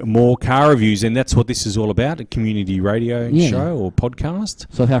do more car reviews, and that's what this is all about, a community radio show or podcast.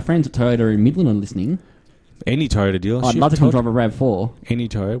 So if our friends at Toyota in Midland are listening, any Toyota dealership, I'd love to come drive a RAV4. Any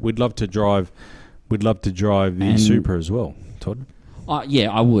Toyota. We'd love to drive the Supra as well, Todd.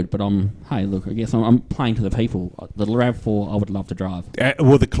 Yeah, I would, but hey, look, I guess I'm playing to the people. The RAV4 I would love to drive.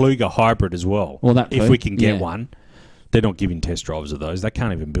 Well, the Kluger hybrid as well. Well, that if too. we can get one. They're not giving test drives of those. They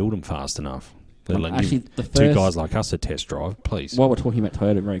can't even build them fast enough. Actually, two guys like us a test drive, please. While we're talking about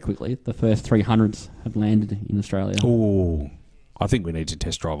Toyota very quickly, the first 300s have landed in Australia. Oh, I think we need to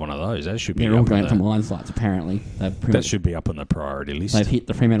test drive one of those. That should be. They're all going to mine sites, apparently. That should be up on the priority list. They've hit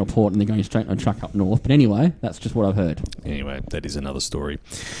the Fremantle port and they're going straight on a truck up north. But anyway, that's just what I've heard. Anyway, that is another story.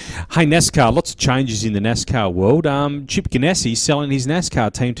 Hey, NASCAR, lots of changes in the NASCAR world. Chip Ganassi selling his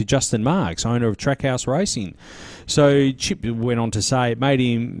NASCAR team to Justin Marks, owner of Trackhouse Racing. So Chip went on to say it made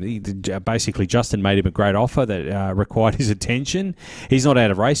him, basically Justin made him a great offer that required his attention. He's not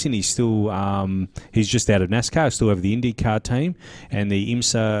out of racing. He's still, he's just out of NASCAR. He'll still have the IndyCar team and the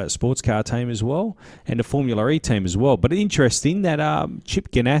IMSA sports car team as well, and the Formula E team as well. But interesting that Chip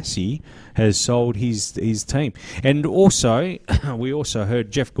Ganassi has sold his team. And also, we also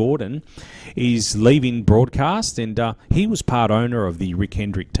heard Jeff Gordon is leaving broadcast, and he was part owner of the Rick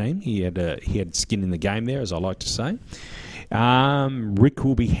Hendrick team. He had skin in the game there, as I like to say. Rick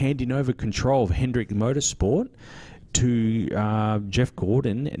will be handing over control of Hendrick Motorsport to Jeff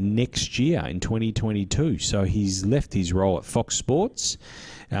Gordon next year in 2022. So he's left his role at Fox Sports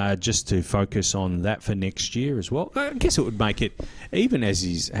just to focus on that for next year as well. I guess it would make it, even as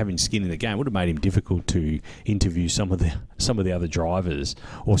he's having skin in the game, it would have made him difficult to interview some of the other drivers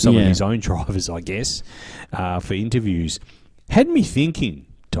or some of his own drivers, I guess, for interviews. Had me thinking,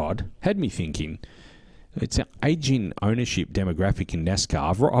 Todd. It's an aging ownership demographic in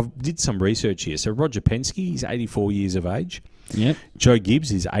NASCAR. I did some research here. So Roger Penske, he's 84 years of age. Yep. Joe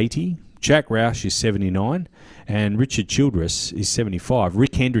Gibbs is 80. Jack Roush is 79. And Richard Childress is 75.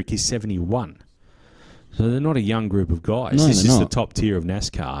 Rick Hendrick is 71. So they're not a young group of guys. No, this is not. the top tier of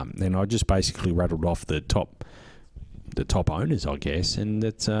NASCAR. And I just basically rattled off the top owners, I guess. And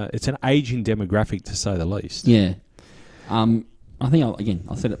it's an aging demographic, to say the least. Yeah. I think,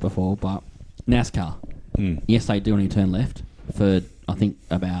 I said it before, but NASCAR, yes, they do only turn left for, I think,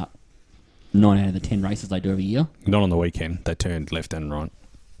 about 9 out of the 10 races they do every year. Not on the weekend. They turned left and right.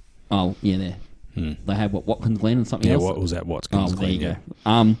 Oh, yeah, there. They have, Watkins Glen and something else? Yeah, what was that? Watkins Glen, there you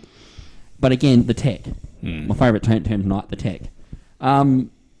go. But again, the tech. My favourite term tonight, the tech.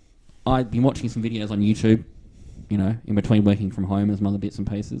 I've been watching some videos on YouTube, in between working from home and some other bits and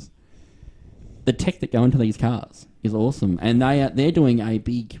pieces. The tech that go into these cars is awesome. And they're doing a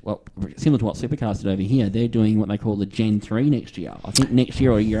big, similar to what Supercars did over here, they're doing what they call the Gen 3 next year. I think next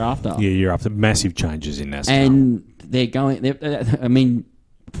year or a year after. Yeah, year after. Massive changes in NASCAR. And they're going,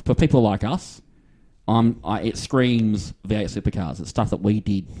 for people like us, it screams V8 Supercars. It's stuff that we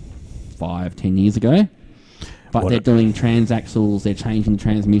did 5-10 years ago. But they're doing transaxles, they're changing the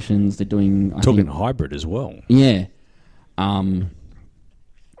transmissions, they're doing... Talking hybrid as well. Yeah.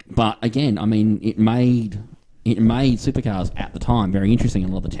 But again, it made supercars at the time very interesting,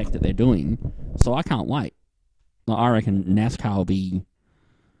 and a lot of the tech that they're doing. So I can't wait. I reckon NASCAR will be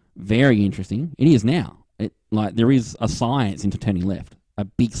very interesting. It is now. There is a science into turning left, a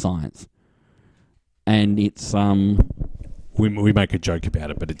big science, and it's We make a joke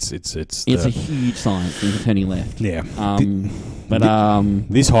about it, but it's a huge science into turning left. Yeah.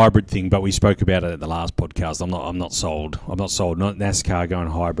 This hybrid thing, but we spoke about it at the last podcast. I'm not sold. Not NASCAR going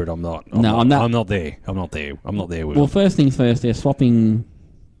hybrid. I'm not there. I'm not there with it. First things first, they're swapping.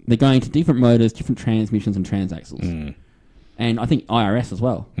 They're going to different motors, different transmissions, and transaxles, and I think IRS as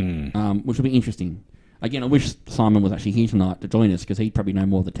well, which will be interesting. Again, I wish Simon was actually here tonight to join us, because he'd probably know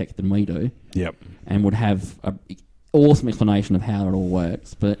more of the tech than we do. Yep. And would have a awesome explanation of how it all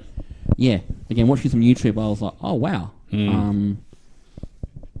works. But yeah, again, watching some YouTube, I was like, oh wow.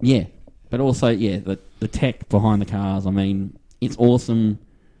 Yeah, but also the tech behind the cars. It's awesome.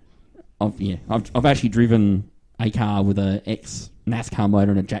 I've actually driven a car with a ex NASCAR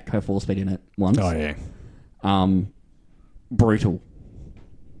motor and a Jatco 4-speed in it once. Oh yeah. Brutal.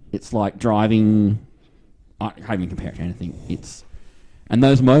 It's like driving. I can't even compare it to anything. And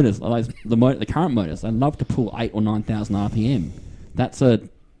those motors, the current motors, they love to pull 8,000 or 9,000 RPM. That's a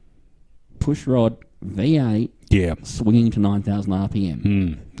push rod V8 swinging to 9,000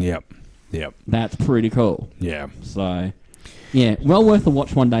 RPM. Yep. That's pretty cool. Yeah. So, yeah, well worth a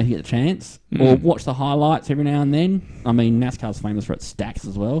watch one day if you get the chance. Or watch the highlights every now and then. I mean, NASCAR's famous for its stacks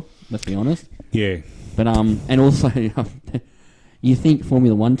as well, let's be honest. Yeah. But, and also, you think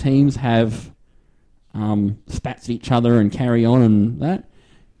Formula One teams have spats at each other and carry on and that?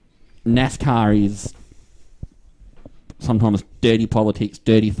 NASCAR is sometimes dirty politics,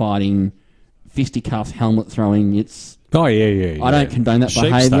 dirty fighting, fisticuffs, helmet throwing. It's I don't condone that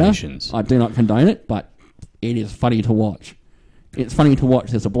behaviour. I do not condone it, but it is funny to watch. It's funny to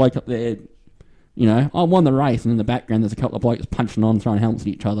watch. There's a bloke up there, you know, I won the race, and in the background there's a couple of blokes punching on, throwing helmets at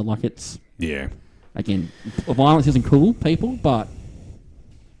each other. Like, it's... Yeah. Again, violence isn't cool, people, but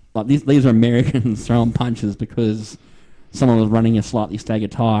like these are Americans throwing punches because someone was running a slightly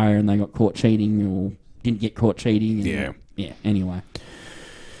staggered tyre and they got caught cheating or didn't get caught cheating. And, yeah, anyway.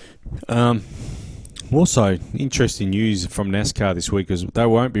 Also, interesting news from NASCAR this week is they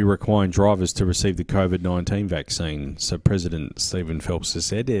won't be requiring drivers to receive the COVID-19 vaccine. So President Stephen Phelps has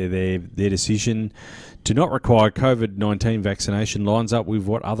said their decision to not require COVID-19 vaccination lines up with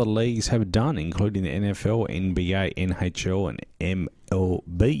what other leagues have done, including the NFL, NBA, NHL and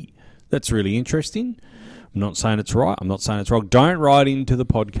MLB. That's really interesting. I'm not saying it's right. I'm not saying it's wrong. Don't write into the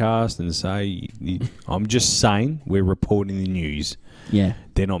podcast and say... I'm just saying we're reporting the news. Yeah.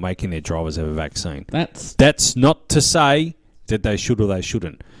 They're not making their drivers have a vaccine. That's not to say that they should or they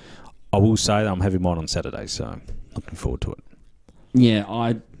shouldn't. I will say that I'm having mine on Saturday, so looking forward to it. Yeah,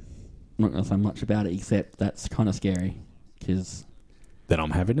 I'm not going to say much about it, except that's kind of scary. Because... That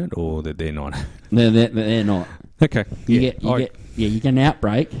I'm having it or that they're not? They're not. Okay. You get an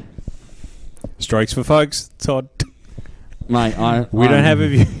outbreak... Strikes for folks, Todd. Mate, we don't have a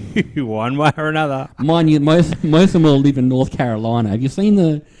view one way or another. Mind you, most of them will live in North Carolina. Have you seen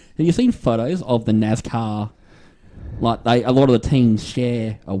photos of the NASCAR? Like a lot of the teams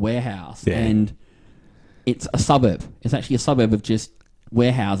share a warehouse, and it's a suburb. It's actually a suburb of just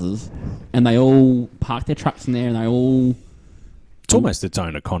warehouses, and they all park their trucks in there, and they all... It's almost its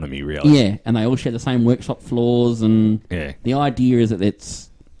own economy, really. Yeah, and they all share the same workshop floors, and the idea is that it's...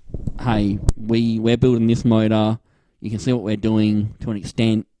 Hey, we're building this motor. You can see what we're doing to an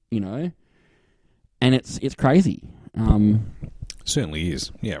extent, you know, and it's crazy. Certainly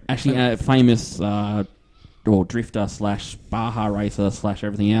is. Yeah. Actually, a famous drifter / Baja racer /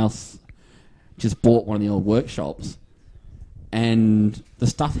 everything else just bought one of the old workshops, and the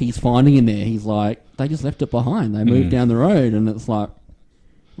stuff he's finding in there, he's like, they just left it behind. They moved down the road, and it's like,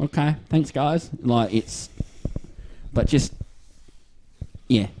 okay, thanks guys. Like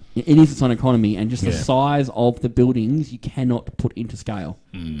yeah. It is its own economy, and just the size of the buildings you cannot put into scale.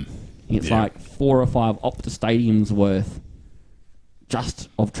 It's like 4 or 5 Optus stadiums worth just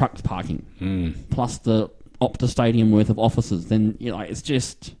of trucks parking, plus the Optus stadium worth of offices. Then it's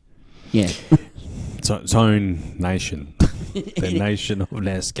just its own nation, the nation of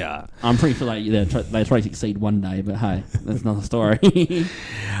NASCAR. I'm pretty sure they try to succeed one day, but hey, that's another story.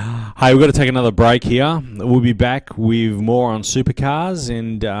 Hey, we've got to take another break here. We'll be back with more on supercars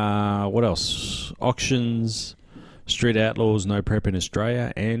and what else? Auctions, Street Outlaws, No Prep in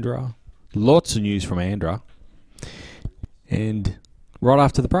Australia, Andra. Lots of news from Andra. And right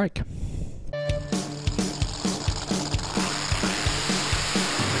after the break.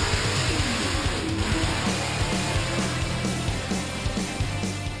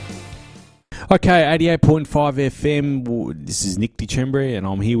 Okay, 88.5 FM. This is Nick DeChembre, and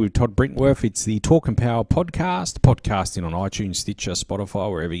I'm here with Todd Brinkworth. It's the Talk and Power podcast, podcasting on iTunes, Stitcher, Spotify,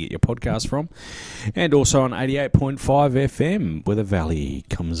 wherever you get your podcasts from, and also on 88.5 FM, where the valley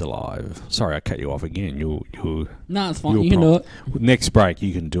comes alive. Sorry, I cut you off again. No, it's fine. You can do it. Next break,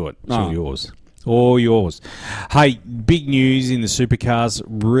 you can do it. It's all yours. All yours. Hey, big news in the supercars.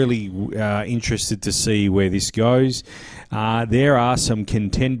 Really interested to see where this goes. There are some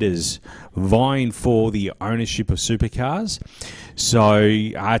contenders vying for the ownership of supercars.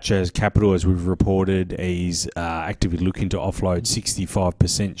 So Archer Capital, as we've reported, is actively looking to offload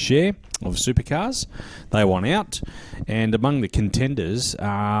 65% share of supercars. They want out. And among the contenders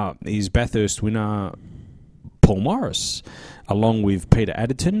is Bathurst winner Paul Morris, along with Peter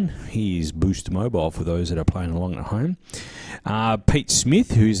Adderton. He is Boost Mobile for those that are playing along at home. Pete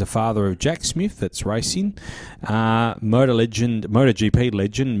Smith, who's the father of Jack Smith, that's racing. MotoGP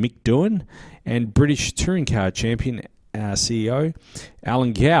legend Mick Doohan, and British Touring Car Champion CEO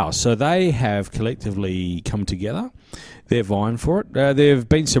Alan Gow. So they have collectively come together. They're vying for it. There have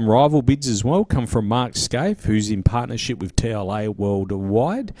been some rival bids as well, come from Mark Scaife, who's in partnership with TLA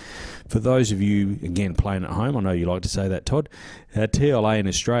Worldwide. For those of you, again, playing at home, I know you like to say that, Todd, TLA in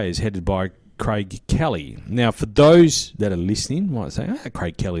Australia is headed by Craig Kelly. Now, for those that are listening, might say,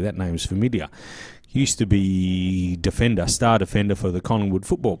 Craig Kelly, that name's familiar. Used to be star defender for the Collingwood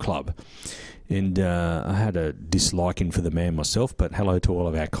Football Club. And I had a disliking for the man myself, but hello to all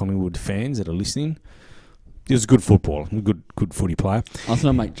of our Collingwood fans that are listening. He was a good footballer, a good footy player. I was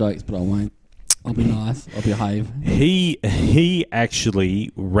going to make jokes, but I won't. I'll be nice. I'll behave. He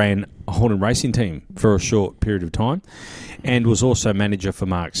actually ran a Horton racing team for a short period of time and was also manager for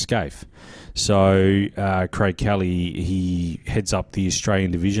Mark Scaife. So Craig Kelly, he heads up the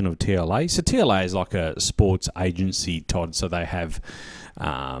Australian division of TLA. So TLA is like a sports agency, Todd. So they have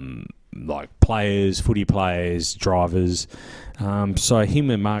like players, footy players, drivers. So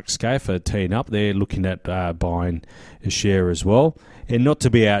him and Mark Scaife are teeing up. They're looking at buying a share as well. And not to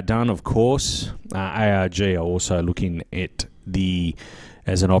be outdone, of course, ARG are also looking at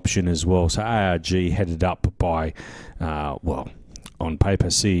as an option as well. So ARG headed up by, on paper,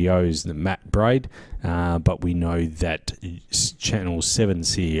 CEOs Matt Braid, but we know that Channel 7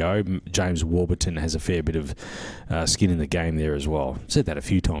 CEO James Warburton has a fair bit of skin in the game there as well. I've said that a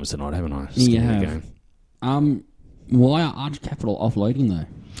few times tonight, haven't I? Skin in the game. Why are Arch Capital offloading though?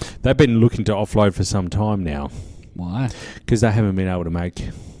 They've been looking to offload for some time now. Why? Because they haven't been able to make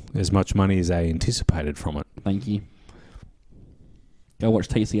as much money as they anticipated from it. Thank you. Go watch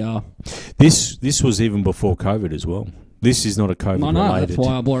TCR. This was even before COVID as well. This is not a COVID-related... that's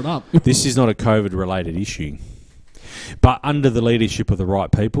why I brought it up. This is not a COVID-related issue. But under the leadership of the right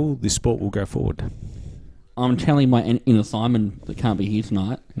people, this sport will go forward. I'm telling my inner Simon that can't be here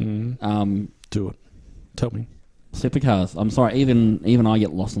tonight. Do it. Tell me. Supercars. I'm sorry, even I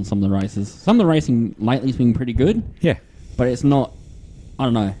get lost on some of the races. Some of the racing lately has been pretty good. Yeah. But it's not, I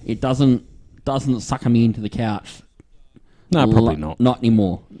don't know, it doesn't sucker me into the couch. No, probably not. Not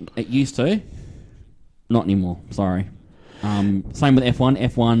anymore. It used to. Not anymore. Sorry. Same with F1.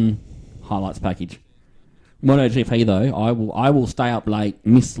 F1 highlights package. MotoGP though, I will stay up late,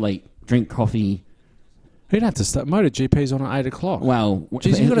 miss sleep, drink coffee. You'd have to start. MotoGP's on at 8 o'clock. Well,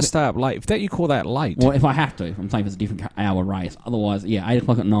 geez, you've got to stay up late. If that you call that late. Well, if I have to, I'm saying if it's a different hour race. Otherwise, 8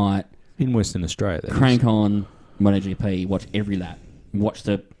 o'clock at night. In Western Australia, crank on MotoGP. Watch every lap. Watch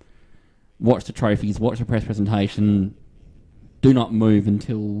the trophies. Watch the press presentation. Do not move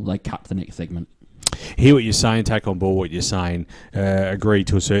until they cut to the next segment. Hear what you're saying. Take on board what you're saying. Agree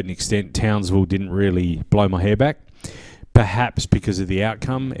to a certain extent. Townsville didn't really blow my hair back. Perhaps because of the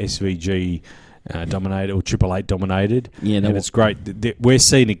outcome. SVG dominated, or Triple Eight dominated. Yeah, and it's great. We're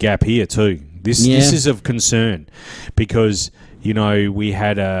seeing a gap here too. This is of concern because we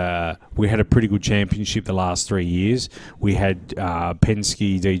had a pretty good championship the last 3 years. We had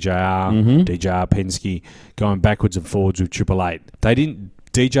Penske, DJR, Penske going backwards and forwards with Triple Eight.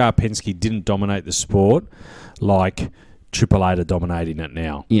 DJR Penske didn't dominate the sport like Triple Eight are dominating it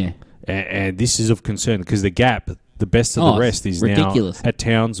now. Yeah, and this is of concern because the gap. The best of the rest is ridiculous. Now at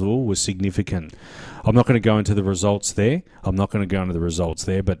Townsville was significant. I'm not going to go into the results there.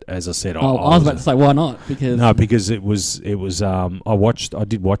 But as I said, I was about to say why not? Because it was. I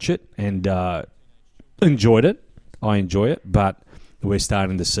did watch it and enjoyed it. I enjoy it, but we're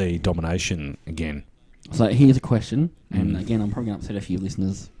starting to see domination again. So here's a question, and again, I'm probably going to upset a few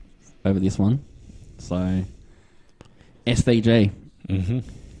listeners over this one. So SVG. Mm-hmm.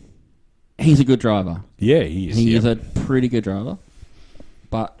 He's a good driver. Yeah, he is. He is a pretty good driver.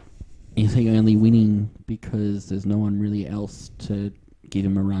 But is he only winning because there's no one really else to give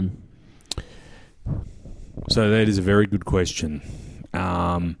him a run? So that is a very good question.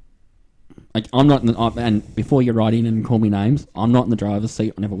 I'm not, and before you write in and call me names, I'm not in the driver's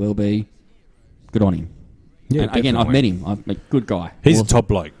seat. I never will be. Good on him. Yeah, and again, I've met him. I'm a good guy. He's a top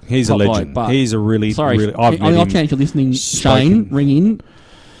bloke. He's a legend. He's a really, sorry. Really. I've met him. Off chance you're listening, Shane, ring in.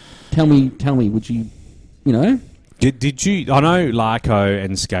 Tell me, would you, Did you... I know Larko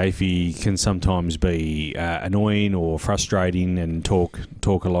and Scafie can sometimes be annoying or frustrating and talk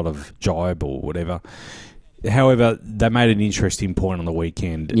a lot of jibe or whatever. However, they made an interesting point on the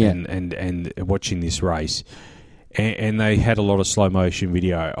weekend and watching this race. And they had a lot of slow motion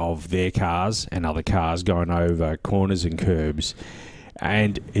video of their cars and other cars going over corners and curbs.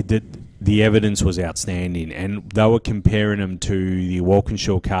 And the evidence was outstanding, and they were comparing them to the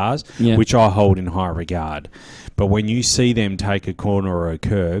Walkinshaw cars, which I hold in high regard. But when you see them take a corner or a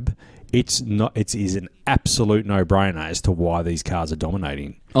curb, it is an absolute no-brainer as to why these cars are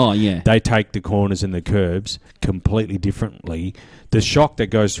dominating. Oh yeah, they take the corners and the curbs completely differently. The shock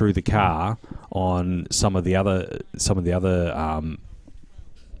that goes through the car on some of the other.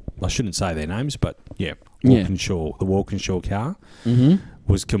 I shouldn't say their names, but Walkinshaw, the Walkinshaw car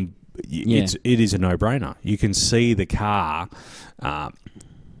was. It is a no-brainer. You can see the car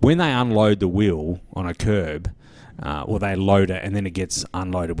when they unload the wheel on a curb, or they load it and then it gets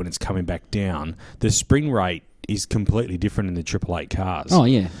unloaded when it's coming back down, the spring rate is completely different in the 888 cars. Oh,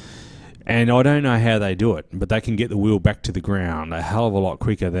 yeah. And I don't know how they do it, but they can get the wheel back to the ground a hell of a lot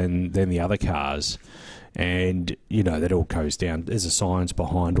quicker than the other cars. And, that all goes down. There's a science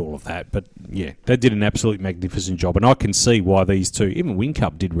behind all of that. But, yeah, they did an absolutely magnificent job. And I can see why these two, even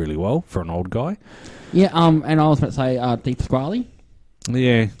Whincup did really well for an old guy. Yeah, and I was about to say Deep Squally.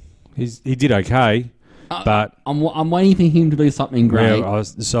 Yeah, he did okay. But I'm waiting for him to do something great. Yeah,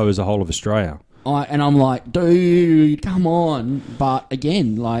 so is the whole of Australia. And I'm like, dude, come on. But,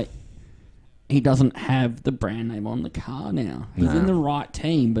 again, he doesn't have the brand name on the car now. He's in the right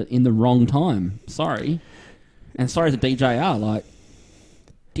team, but in the wrong time. Sorry. And sorry to DJR.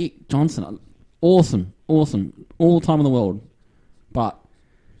 Dick Johnson, awesome. All the time in the world. But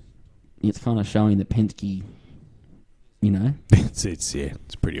it's kind of showing that Penske,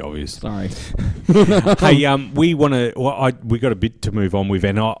 It's pretty obvious. Sorry. Hey, we want to. Well, we got a bit to move on with,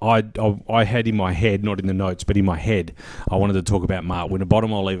 and I had in my head, not in the notes, but in my head, I wanted to talk about Mark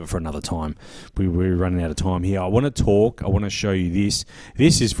Winterbottom. I'll leave it for another time. We're running out of time here. I want to show you this.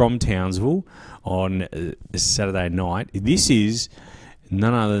 This is from Townsville on Saturday night. This is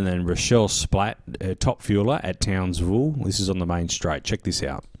none other than Rochelle Splatt, top fueler at Townsville. This is on the main straight. Check this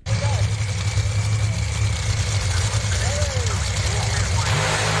out.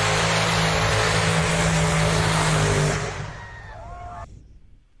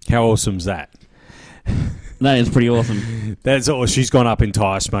 How awesome's that? That is pretty awesome. That's all. She's gone up in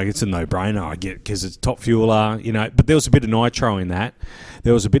tyre smoke. It's a no-brainer, I get, because it's top fueler, But there was a bit of nitro in that.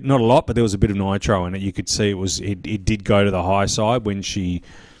 There was a bit, not a lot, but there was a bit of nitro in it. You could see it did go to the high side when she,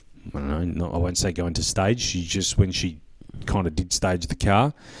 I won't say go into stage. When she kind of did stage the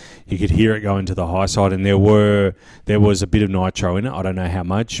car, you could hear it go into the high side, and there was a bit of nitro in it. I don't know how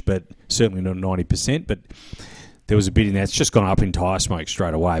much, but certainly not 90%. But there was a bit in there. It's just gone up in tyre smoke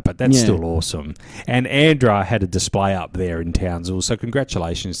straight away, but that's still awesome. And Andra had a display up there in Townsville, so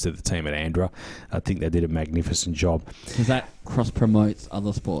congratulations to the team at Andra. I think they did a magnificent job. Because that cross-promotes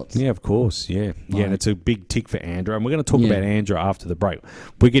other sports. Yeah, of course, yeah. Yeah, and it's a big tick for Andra. And we're going to talk about Andra after the break.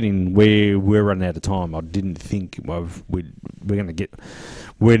 We're running out of time. I didn't think we're not going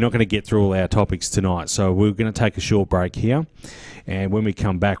to get through all our topics tonight, so we're going to take a short break here. And when we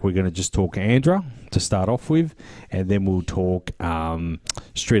come back, we're going to just talk Andra to start off with, and then we'll talk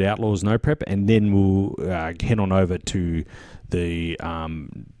Street Outlaws No Prep, and then we'll head on over to the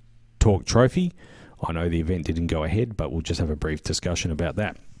Talk Trophy. I know the event didn't go ahead, but we'll just have a brief discussion about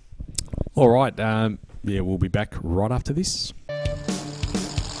that. All right. We'll be back right after this.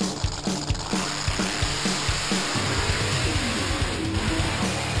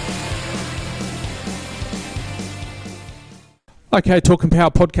 Okay, Talking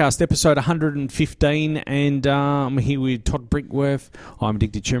Power Podcast, episode 115, and I'm here with Todd Brinkworth. I'm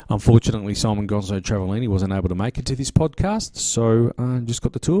Dick Chairman. Unfortunately, Simon Gonzo Travellini wasn't able to make it to this podcast, so just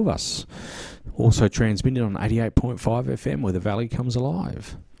got the two of us. Also transmitted on 88.5 FM, where the Valley comes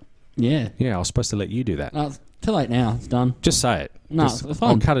alive. Yeah. Yeah, I was supposed to let you do that. No, it's too late now. It's done. Just say it. No, it's fine.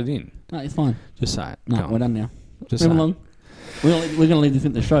 I'll cut it in. No, it's fine. Just say it. No, we're done now. Just move say along. We're going to leave this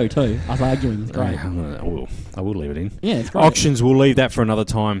in the show too. Us arguing is great. I will leave it in. Yeah, it's great. Auctions, we'll leave that for another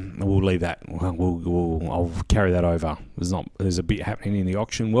time. We'll leave that. I'll carry that over. There's a bit happening in the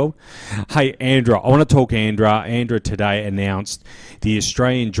auction world. Hey, Andra, I want to talk Andra. Andra today announced the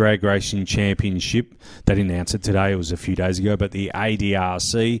Australian Drag Racing Championship. They didn't announce it today. It was a few days ago. But the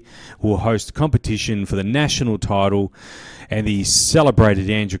ADRC will host a competition for the national title and the celebrated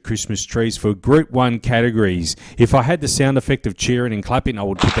Andra Christmas trees for Group 1 categories. If I had the sound effect of cheering and clapping, I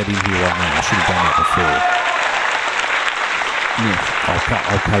would put that in here right now. I should have done that before. Yeah. I'll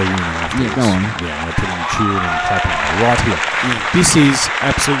cut it in afterwards. Yeah, go on. Yeah, I'm going to put in cheering and clapping right here. Yeah. This is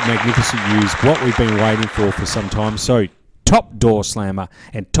absolute magnificent news, what we've been waiting for some time. So, Top Door Slammer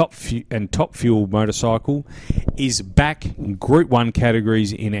and Top Fuel Motorcycle is back in Group 1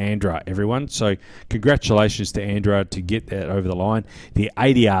 categories in Andra, everyone. So congratulations to Andra to get that over the line. The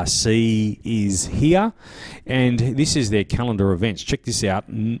ADRC is here, and this is their calendar events. Check this out.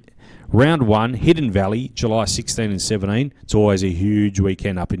 Round 1, Hidden Valley, July 16 and 17. It's always a huge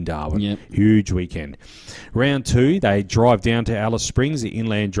weekend up in Darwin. Yep. Huge weekend. Round 2, they drive down to Alice Springs, the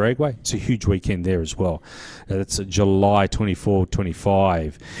Inland Dragway. It's a huge weekend there as well. That's July 24,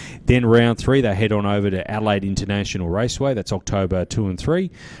 25. Then round 3, they head on over to Adelaide International Raceway. That's October 2 and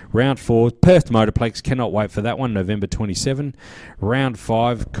 3. Round 4, Perth Motorplex. Cannot wait for that one, November 27. Round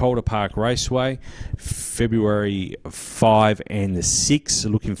 5, Calder Park Raceway, February 5 and the 6th.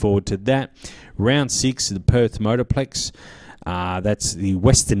 Looking forward to that. Round 6, the Perth Motorplex. That's the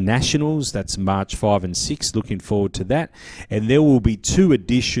Western Nationals. That's March 5 and 6. Looking forward to that. And there will be 2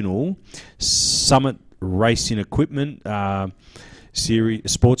 additional Summit Racing Equipment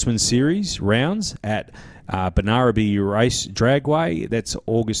Sportsman Series rounds at Bunarabi Race Dragway. That's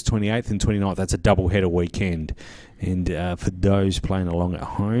August 28th and 29th. That's a double-header weekend. And for those playing along at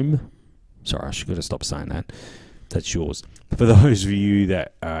home... Sorry, I should have stopped saying that. That's yours. For those of you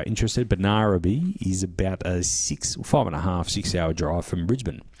that are interested, Bunarabi is about a 5.5, 6 hour drive from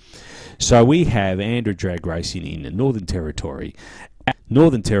Brisbane. So we have Andrew Drag Racing in the Northern Territory,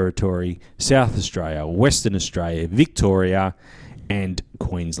 South Australia, Western Australia, Victoria, and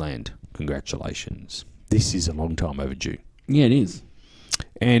Queensland. Congratulations. This is a long time overdue. Yeah, it is.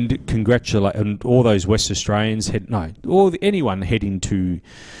 And congratulate and all those West Australians anyone heading to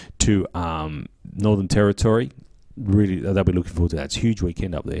Northern Territory. Really, they'll be looking forward to that. It's a huge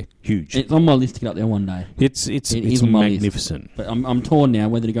weekend up there. Huge. It's on my list to get up there one day. It's magnificent. But I'm torn now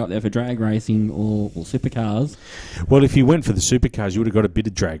whether to go up there for drag racing or supercars. Well, if you went for the supercars, you would have got a bit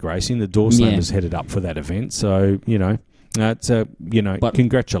of drag racing. The Door Slammers headed up for that event, so it's but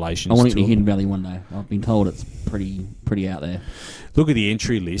congratulations. I want it to be Hidden Valley one day. I've been told it's pretty out there. Look at the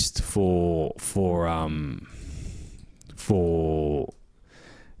entry list for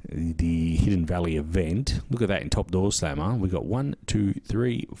the Hidden Valley event. Look at that in Top Door Slammer. We've got 1, 2,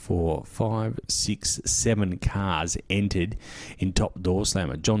 3, 4, 5, 6, 7 cars entered in Top Door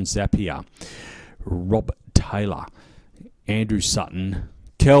Slammer. John Zapier, Rob Taylor, Andrew Sutton,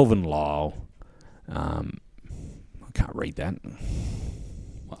 Kelvin Lyle. I can't read that.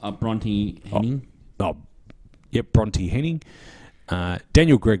 Bronte Henning. Bronte Henning.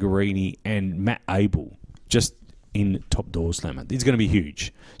 Daniel Gregorini and Matt Abel. Just in Top Door Slammer. It's going to be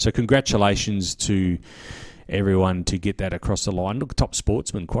huge. So congratulations to everyone to get that across the line. Look, Top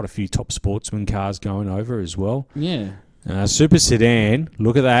Sportsman, quite a few Top Sportsman cars going over as well. Yeah. Super Sedan,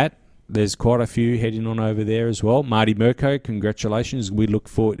 look at that. There's quite a few heading on over there as well. Marty Mirko, congratulations. We look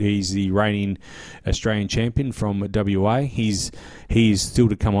forward. He's the reigning Australian champion from WA. He is still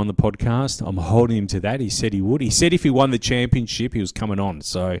to come on the podcast. I'm holding him to that. He said he would. He said if he won the championship, he was coming on.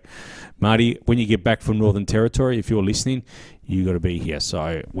 So, Marty, when you get back from Northern Territory, if you're listening, you got to be here.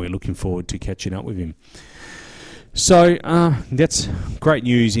 So we're looking forward to catching up with him. So that's great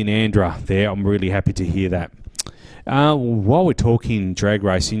news in Andra there. I'm really happy to hear that. While we're talking drag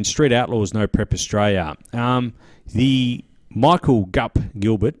racing, Street Outlaws No Prep Australia, the Michael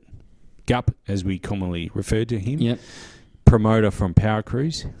Gilbert, Gup as we commonly refer to him, promoter from Power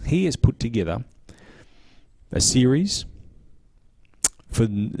Cruise, he has put together a series for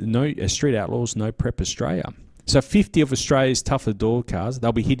Street Outlaws No Prep Australia. So 50 of Australia's tougher door cars,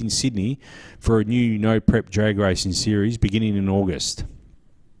 they'll be hitting Sydney for a new No Prep drag racing series beginning in August.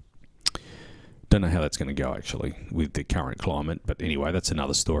 Don't know how that's going to go, actually, with the current climate. But anyway, that's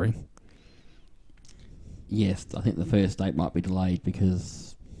another story. Yes, I think the first date might be delayed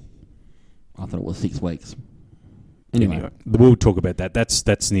because I thought it was 6 weeks. Anyway, we'll talk about that.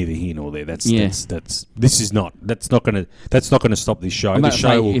 That's neither here nor there. That's not going to stop this show. The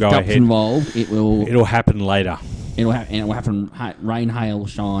show will go ahead. Involved, it'll happen later. It will happen. Rain, hail,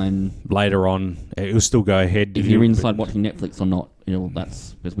 shine. Later on, it will still go ahead. If you're inside watching Netflix or not,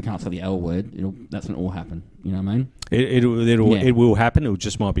 that's because we can't say the L word. That's when it will happen. You know what I mean? It will happen. It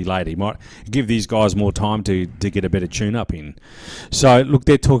just might be later. You might give these guys more time to get a better tune up in. So look,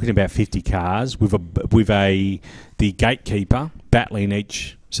 they're talking about 50 cars with the gatekeeper battling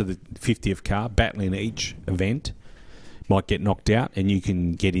each. So the 50th car battling each event might get knocked out, and you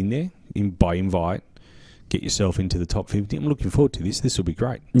can get in there by invite. Get yourself into the top 50. I'm looking forward to this. This will be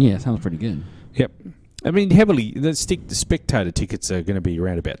great. Yeah, sounds pretty good. Yep. I mean, the spectator tickets are going to be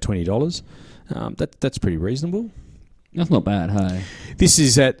around about $20. That's pretty reasonable. That's not bad, hey? This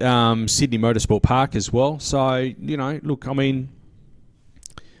is at Sydney Motorsport Park as well. So, look, I mean,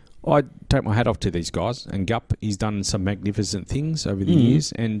 I take my hat off to these guys. And Gup, he's done some magnificent things over the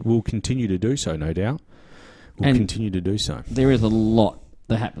years and will continue to do so, no doubt. Continue to do so. There is a lot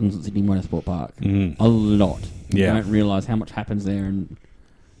that happens at Sydney Motorsport Park. A lot. You don't realise how much happens there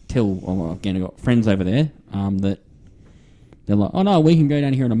again, I've got friends over there that they're like, oh no, we can go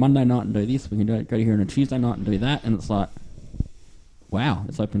down here on a Monday night and do this, we can go here on a Tuesday night and do that, and it's like, wow,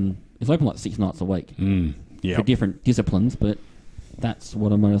 it's open like 6 nights a week for different disciplines, but that's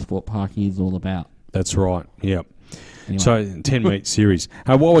what a motorsport park is all about. That's right, yep. Anyway. So 10-meet series.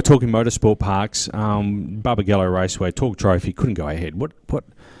 While we're talking motorsport parks, Barbagallo Raceway Talk Trophy couldn't go ahead. What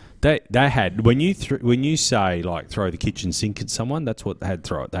they had when you say like throw the kitchen sink at someone, that's what they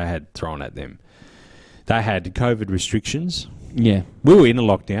had thrown at them. They had COVID restrictions. Yeah, we were in a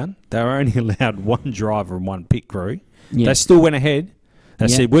lockdown. They were only allowed one driver and one pit crew. They Yeah. still went ahead. They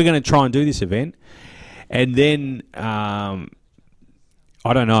Yeah. said, we're going to try and do this event. And then, I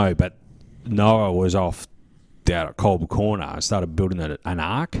don't know, but Noah was off down at Colby Corner. I started building an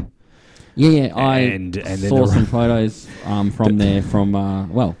ark. Yeah, I And then saw the- some photos from there from, a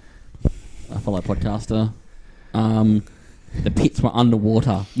fellow podcaster. The pits were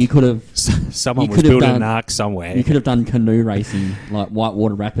underwater. You could have Someone You was could have building done- an ark somewhere. you could have done canoe racing, like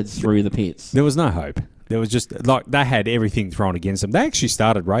whitewater rapids through the pits. There was no hope. There was just like they had everything thrown against them. They actually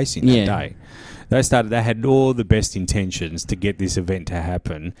started racing that Yeah. day. They had all the best intentions to get this event to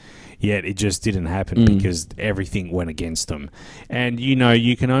happen, yet it just didn't happen because everything went against them. And you know,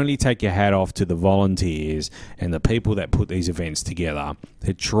 you can only take your hat off to the volunteers and the people that put these events together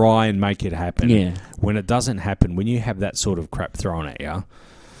to try and make it happen. Yeah. When it doesn't happen, when you have that sort of crap thrown at you,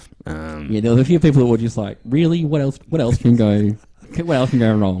 Yeah, there was a few people that were just like, really? What else can go? What else can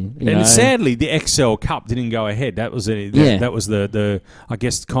go wrong? You and know? sadly, the XL Cup didn't go ahead. That was that was the I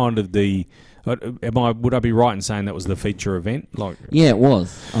guess kind of the. Would I be right in saying that was the feature event? Like, Yeah, it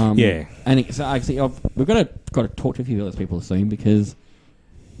was. Yeah. and so actually, we've got to talk to a few of those people soon because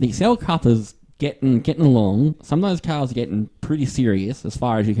the Excel Cup is getting along. Some of those cars are getting pretty serious as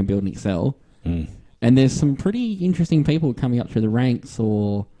far as you can build an Excel. And there's some pretty interesting people coming up through the ranks,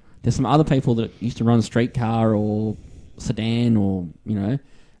 or there's some other people that used to run street car or sedan, or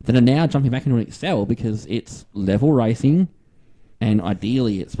that are now jumping back into an Excel because it's level racing. And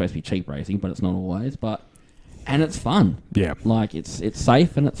ideally, it's supposed to be cheap racing, but it's not always. And it's fun. Yeah. Like it's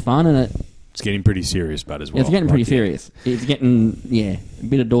safe and it's fun, and it's getting pretty serious, but as well. it's getting pretty serious. It's getting a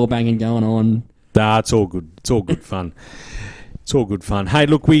bit of door banging going on. Nah, it's all good. It's all good fun. It's all good fun. Hey,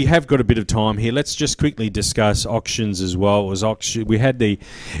 look, we have got a bit of time here. Let's just quickly discuss auctions as well. It was auction. We had the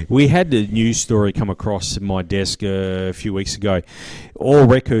news story come across my desk a few weeks ago. All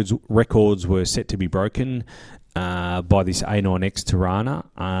records were set to be broken by this A9X Tirana.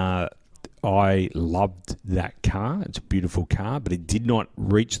 I loved that car. It's a beautiful car, but it did not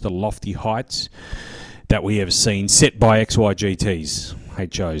reach the lofty heights that we have seen set by XYGTs.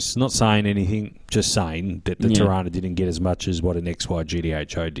 HOs. Not saying anything, just saying that the Tirana didn't get as much as what an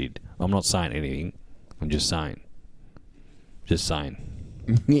XYGT did. I'm not saying anything. I'm just saying. Just saying.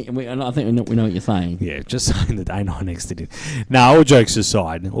 Yeah, I think we know what you're saying. Yeah, just saying that A9X did it. No, all jokes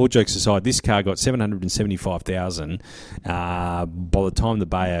aside, this car got $775,000. By the time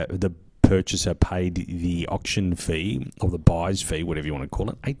the purchaser paid the auction fee, or the buyer's fee, whatever you want to call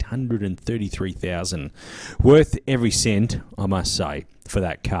it, $833,000. Worth every cent, I must say, for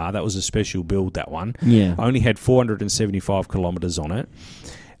that car. That was a special build, that one. Yeah. Only had 475 kilometres on it.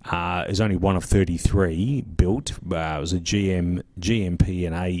 It was only one of 33 built. It was a GMP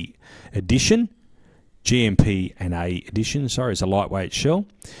and A edition. Sorry, it's a lightweight shell.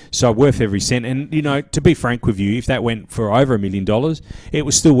 So worth every cent. And, to be frank with you, if that went for over $1 million, it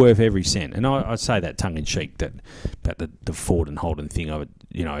was still worth every cent. And I say that tongue-in-cheek, about the Ford and Holden thing.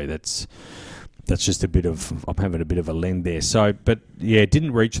 That's just a bit of... I'm having a bit of a lend there. So, but, yeah, it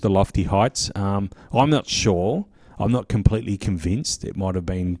didn't reach the lofty heights. I'm not sure. I'm not completely convinced it might have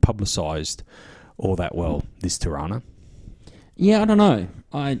been publicised all that well, this Tirana. Yeah, I don't know.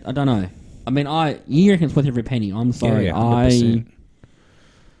 I don't know. I mean, you reckon it's worth every penny. I'm sorry. Yeah, 100%.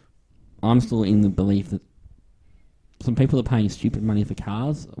 I'm still in the belief that some people are paying stupid money for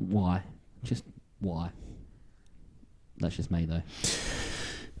cars. Why? Just why? That's just me, though.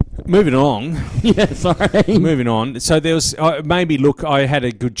 Moving on. Yeah, sorry. Moving on. So there was I had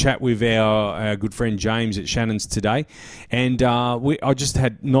a good chat with our good friend James at Shannon's today, and I just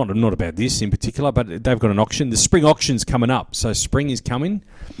had not about this in particular, but they've got an auction. The spring auction's coming up, so spring is coming.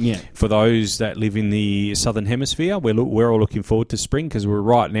 Yeah. For those that live in the southern hemisphere, we're all looking forward to spring because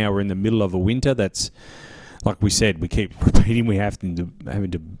we're in the middle of a winter that's. Like we said, we keep repeating, having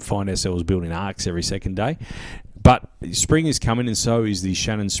to find ourselves building arcs every second day. But spring is coming, and so is the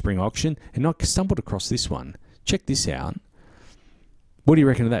Shannon Spring Auction. And I stumbled across this one. Check this out. What do you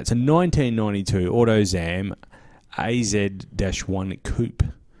reckon of that? It's a 1992 AutoZam AZ-1 Coupe.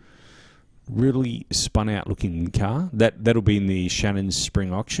 Really spun out looking car. That'll be in the Shannon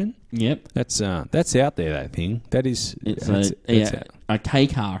Spring Auction. Yep. That's out there, that thing. That is... It's a K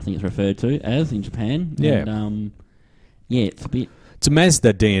car, I think it's referred to as in Japan. Yeah. And, it's a bit... It's a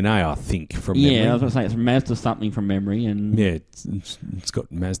Mazda DNA, I think, from memory. Yeah, I was going to say, it's Mazda something from memory. And yeah, it's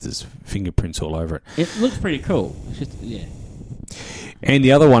got Mazda's fingerprints all over it. It looks pretty cool. It's just, yeah. And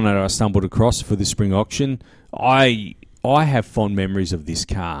the other one that I stumbled across for the spring auction, I have fond memories of these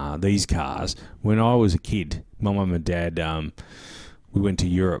cars. When I was a kid, my mum and dad, we went to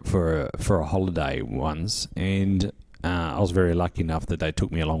Europe for a holiday once, and I was very lucky enough that they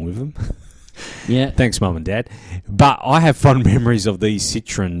took me along with them. Yeah. Thanks, Mum and Dad. But I have fond memories of these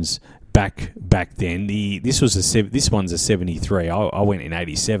Citroens back then. This one's a 73. I went in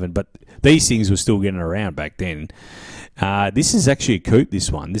 87, but these things were still getting around back then. This is actually a coupe.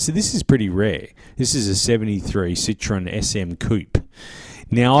 This one. This is pretty rare. This is a 73 Citroen SM Coupe.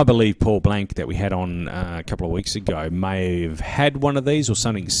 Now, I believe Paul Blank that we had on a couple of weeks ago may have had one of these or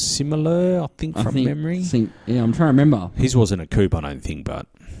something similar, I think, memory. Yeah, I'm trying to remember. His wasn't a coupe, I don't think, but...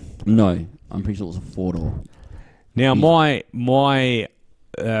 No, I'm pretty sure it was a four-door. Now, my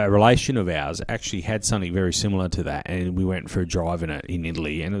relation of ours actually had something very similar to that, and we went for a drive in it in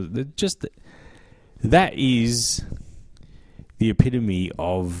Italy, and that is the epitome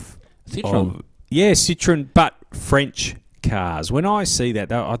of... Citroen. Citroen, but French cars. When I see that,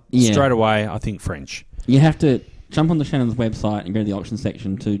 straight away, I think French. You have to jump on the Shannon's website and go to the auction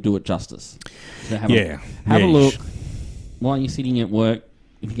section to do it justice. So have a look. While you're sitting at work,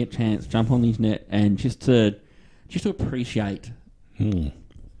 if you get a chance, jump on the internet and just to appreciate.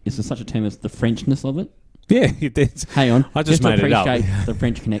 Is there such a term as the Frenchness of it? Yeah, hang on. I just made it up. The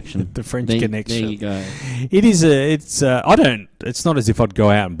French connection. The French connection. There you go. It is it's not as if I'd go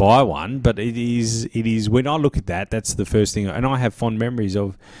out and buy one, but it is when I look at that's the first thing. And I have fond memories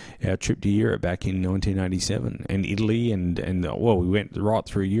of our trip to Europe back in 1987 and Italy and we went right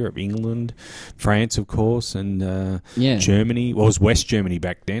through Europe, England, France, of course, and Germany. Well, it was West Germany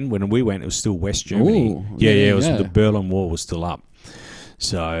back then. When we went, it was still West Germany. Ooh, it was the Berlin Wall was still up.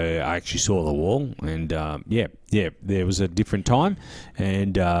 So I actually saw the wall, and there was a different time,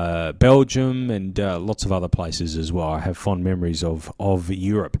 and Belgium and lots of other places as well. I have fond memories of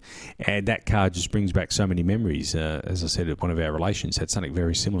Europe, and that car just brings back so many memories. As I said, one of our relations had something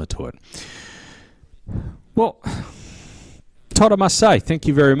very similar to it. Well, Todd, I must say, thank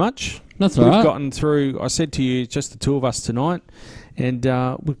you very much. That's all right. We've gotten through, I said to you, just the two of us tonight. And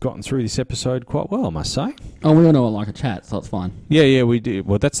we've gotten through this episode quite well, I must say. Oh, we all know I like a chat, so it's fine. Yeah, we do.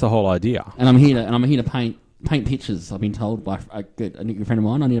 Well, that's the whole idea. And I'm here to paint pictures. I've been told by a good friend of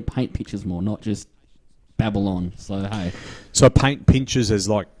mine, I need to paint pictures more, not just babble on. So hey. So paint pictures as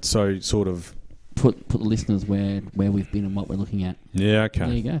sort of put the listeners where we've been and what we're looking at. Yeah. Okay.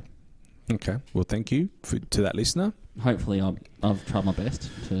 There you go. Okay. Well, thank you to that listener. Hopefully, I've tried my best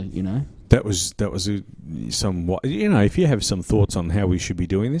to That was somewhat. If you have some thoughts on how we should be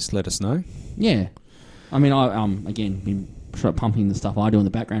doing this, let us know. Yeah, I mean, I again been sort of pumping the stuff I do in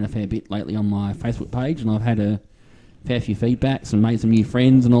the background a fair bit lately on my Facebook page, and I've had a fair few feedbacks and made some new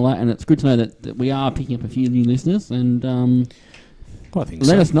friends and all that. And it's good to know that we are picking up a few new listeners. And I think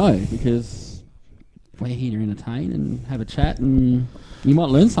let us know, because we're here to entertain and have a chat, and you might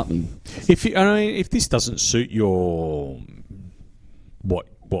learn something. If this doesn't suit your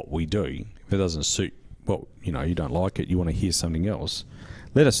what we do, if it doesn't suit what you don't like it, you want to hear something else,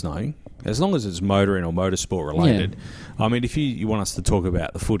 let us know. As long as it's motoring or motorsport related. Yeah. I mean, if you want us to talk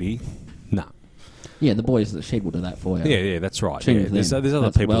about the footy, nah. Yeah, the boys at the shed will do that for you. Yeah, that's right. Yeah. There's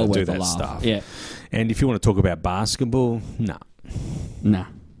other people that do that stuff. Yeah. And if you want to talk about basketball, nah.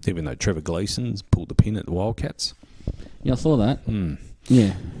 Even though Trevor Gleeson's pulled the pin at the Wildcats. Yeah, I saw that.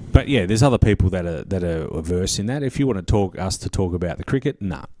 Yeah. But yeah, there's other people that are averse in that. If you want to talk about the cricket, we're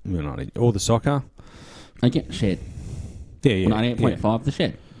not. Or the soccer. I get shed. Yeah. 98.5 the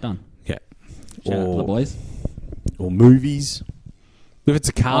shed. Done. Yeah. Shout out to the boys. Or movies. If it's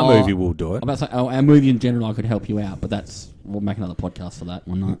a car movie, we'll do it. I'm about to say, our movie in general, I could help you out, but we'll make another podcast for that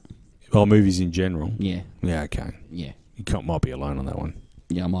one night. Oh, movies in general. Yeah. Yeah. Okay. Yeah. You might be alone on that one.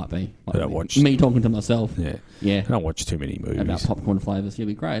 Yeah, I might be. I don't watch me talking to myself. Yeah. Yeah. I don't watch too many movies. About popcorn flavours. It'd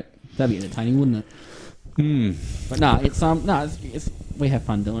be great. That'd be entertaining, wouldn't it? But it's we have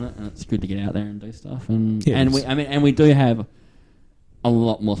fun doing it, and it's good to get out there and do stuff. And we do have a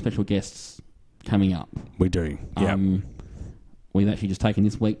lot more special guests coming up. We do. Yeah. We've actually just taken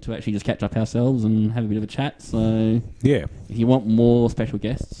this week to actually just catch up ourselves and have a bit of a chat. So yeah, if you want more special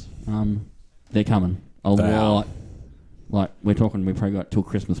guests, they're coming. Like we're talking, we've probably got till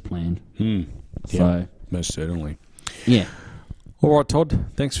Christmas planned. So most certainly. Yeah. All right, Todd.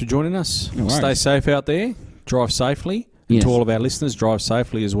 Thanks for joining us. Stay safe out there. Drive safely. Yes. To all of our listeners, drive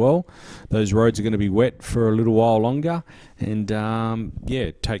safely as well. Those roads are going to be wet for a little while longer. And,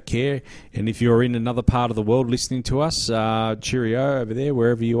 take care. And if you're in another part of the world listening to us, cheerio over there,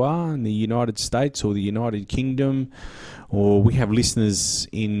 wherever you are, in the United States or the United Kingdom. Or we have listeners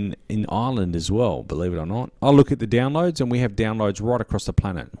in Ireland as well, believe it or not. I look at the downloads, and we have downloads right across the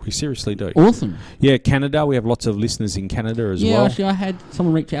planet. We seriously do. Awesome. Yeah, Canada. We have lots of listeners in Canada as well. Yeah, actually, I had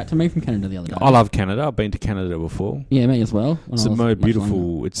someone reach out to me from Canada the other day. I love Canada. I've been to Canada before. Yeah, me as well. It's the most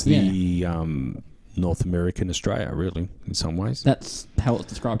beautiful. It's the North America and Australia, really, in some ways. That's how it's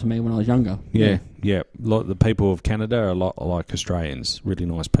described to me when I was younger. Yeah. Like the people of Canada are a lot like Australians. Really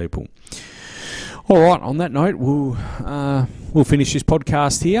nice people. All right, on that note, we'll finish this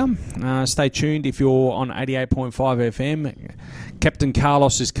podcast here. Stay tuned if you're on 88.5 FM. Captain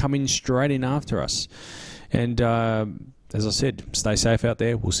Carlos is coming straight in after us. And as I said, stay safe out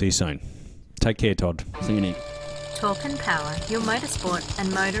there. We'll see you soon. Take care, Todd. See you, Nick. Talk and Power, your motorsport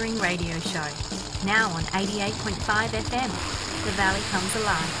and motoring radio show. Now on 88.5 FM, The Valley Comes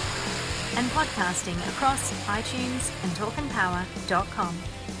Alive. And podcasting across iTunes and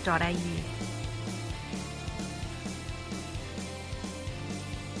talkandpower.com.au.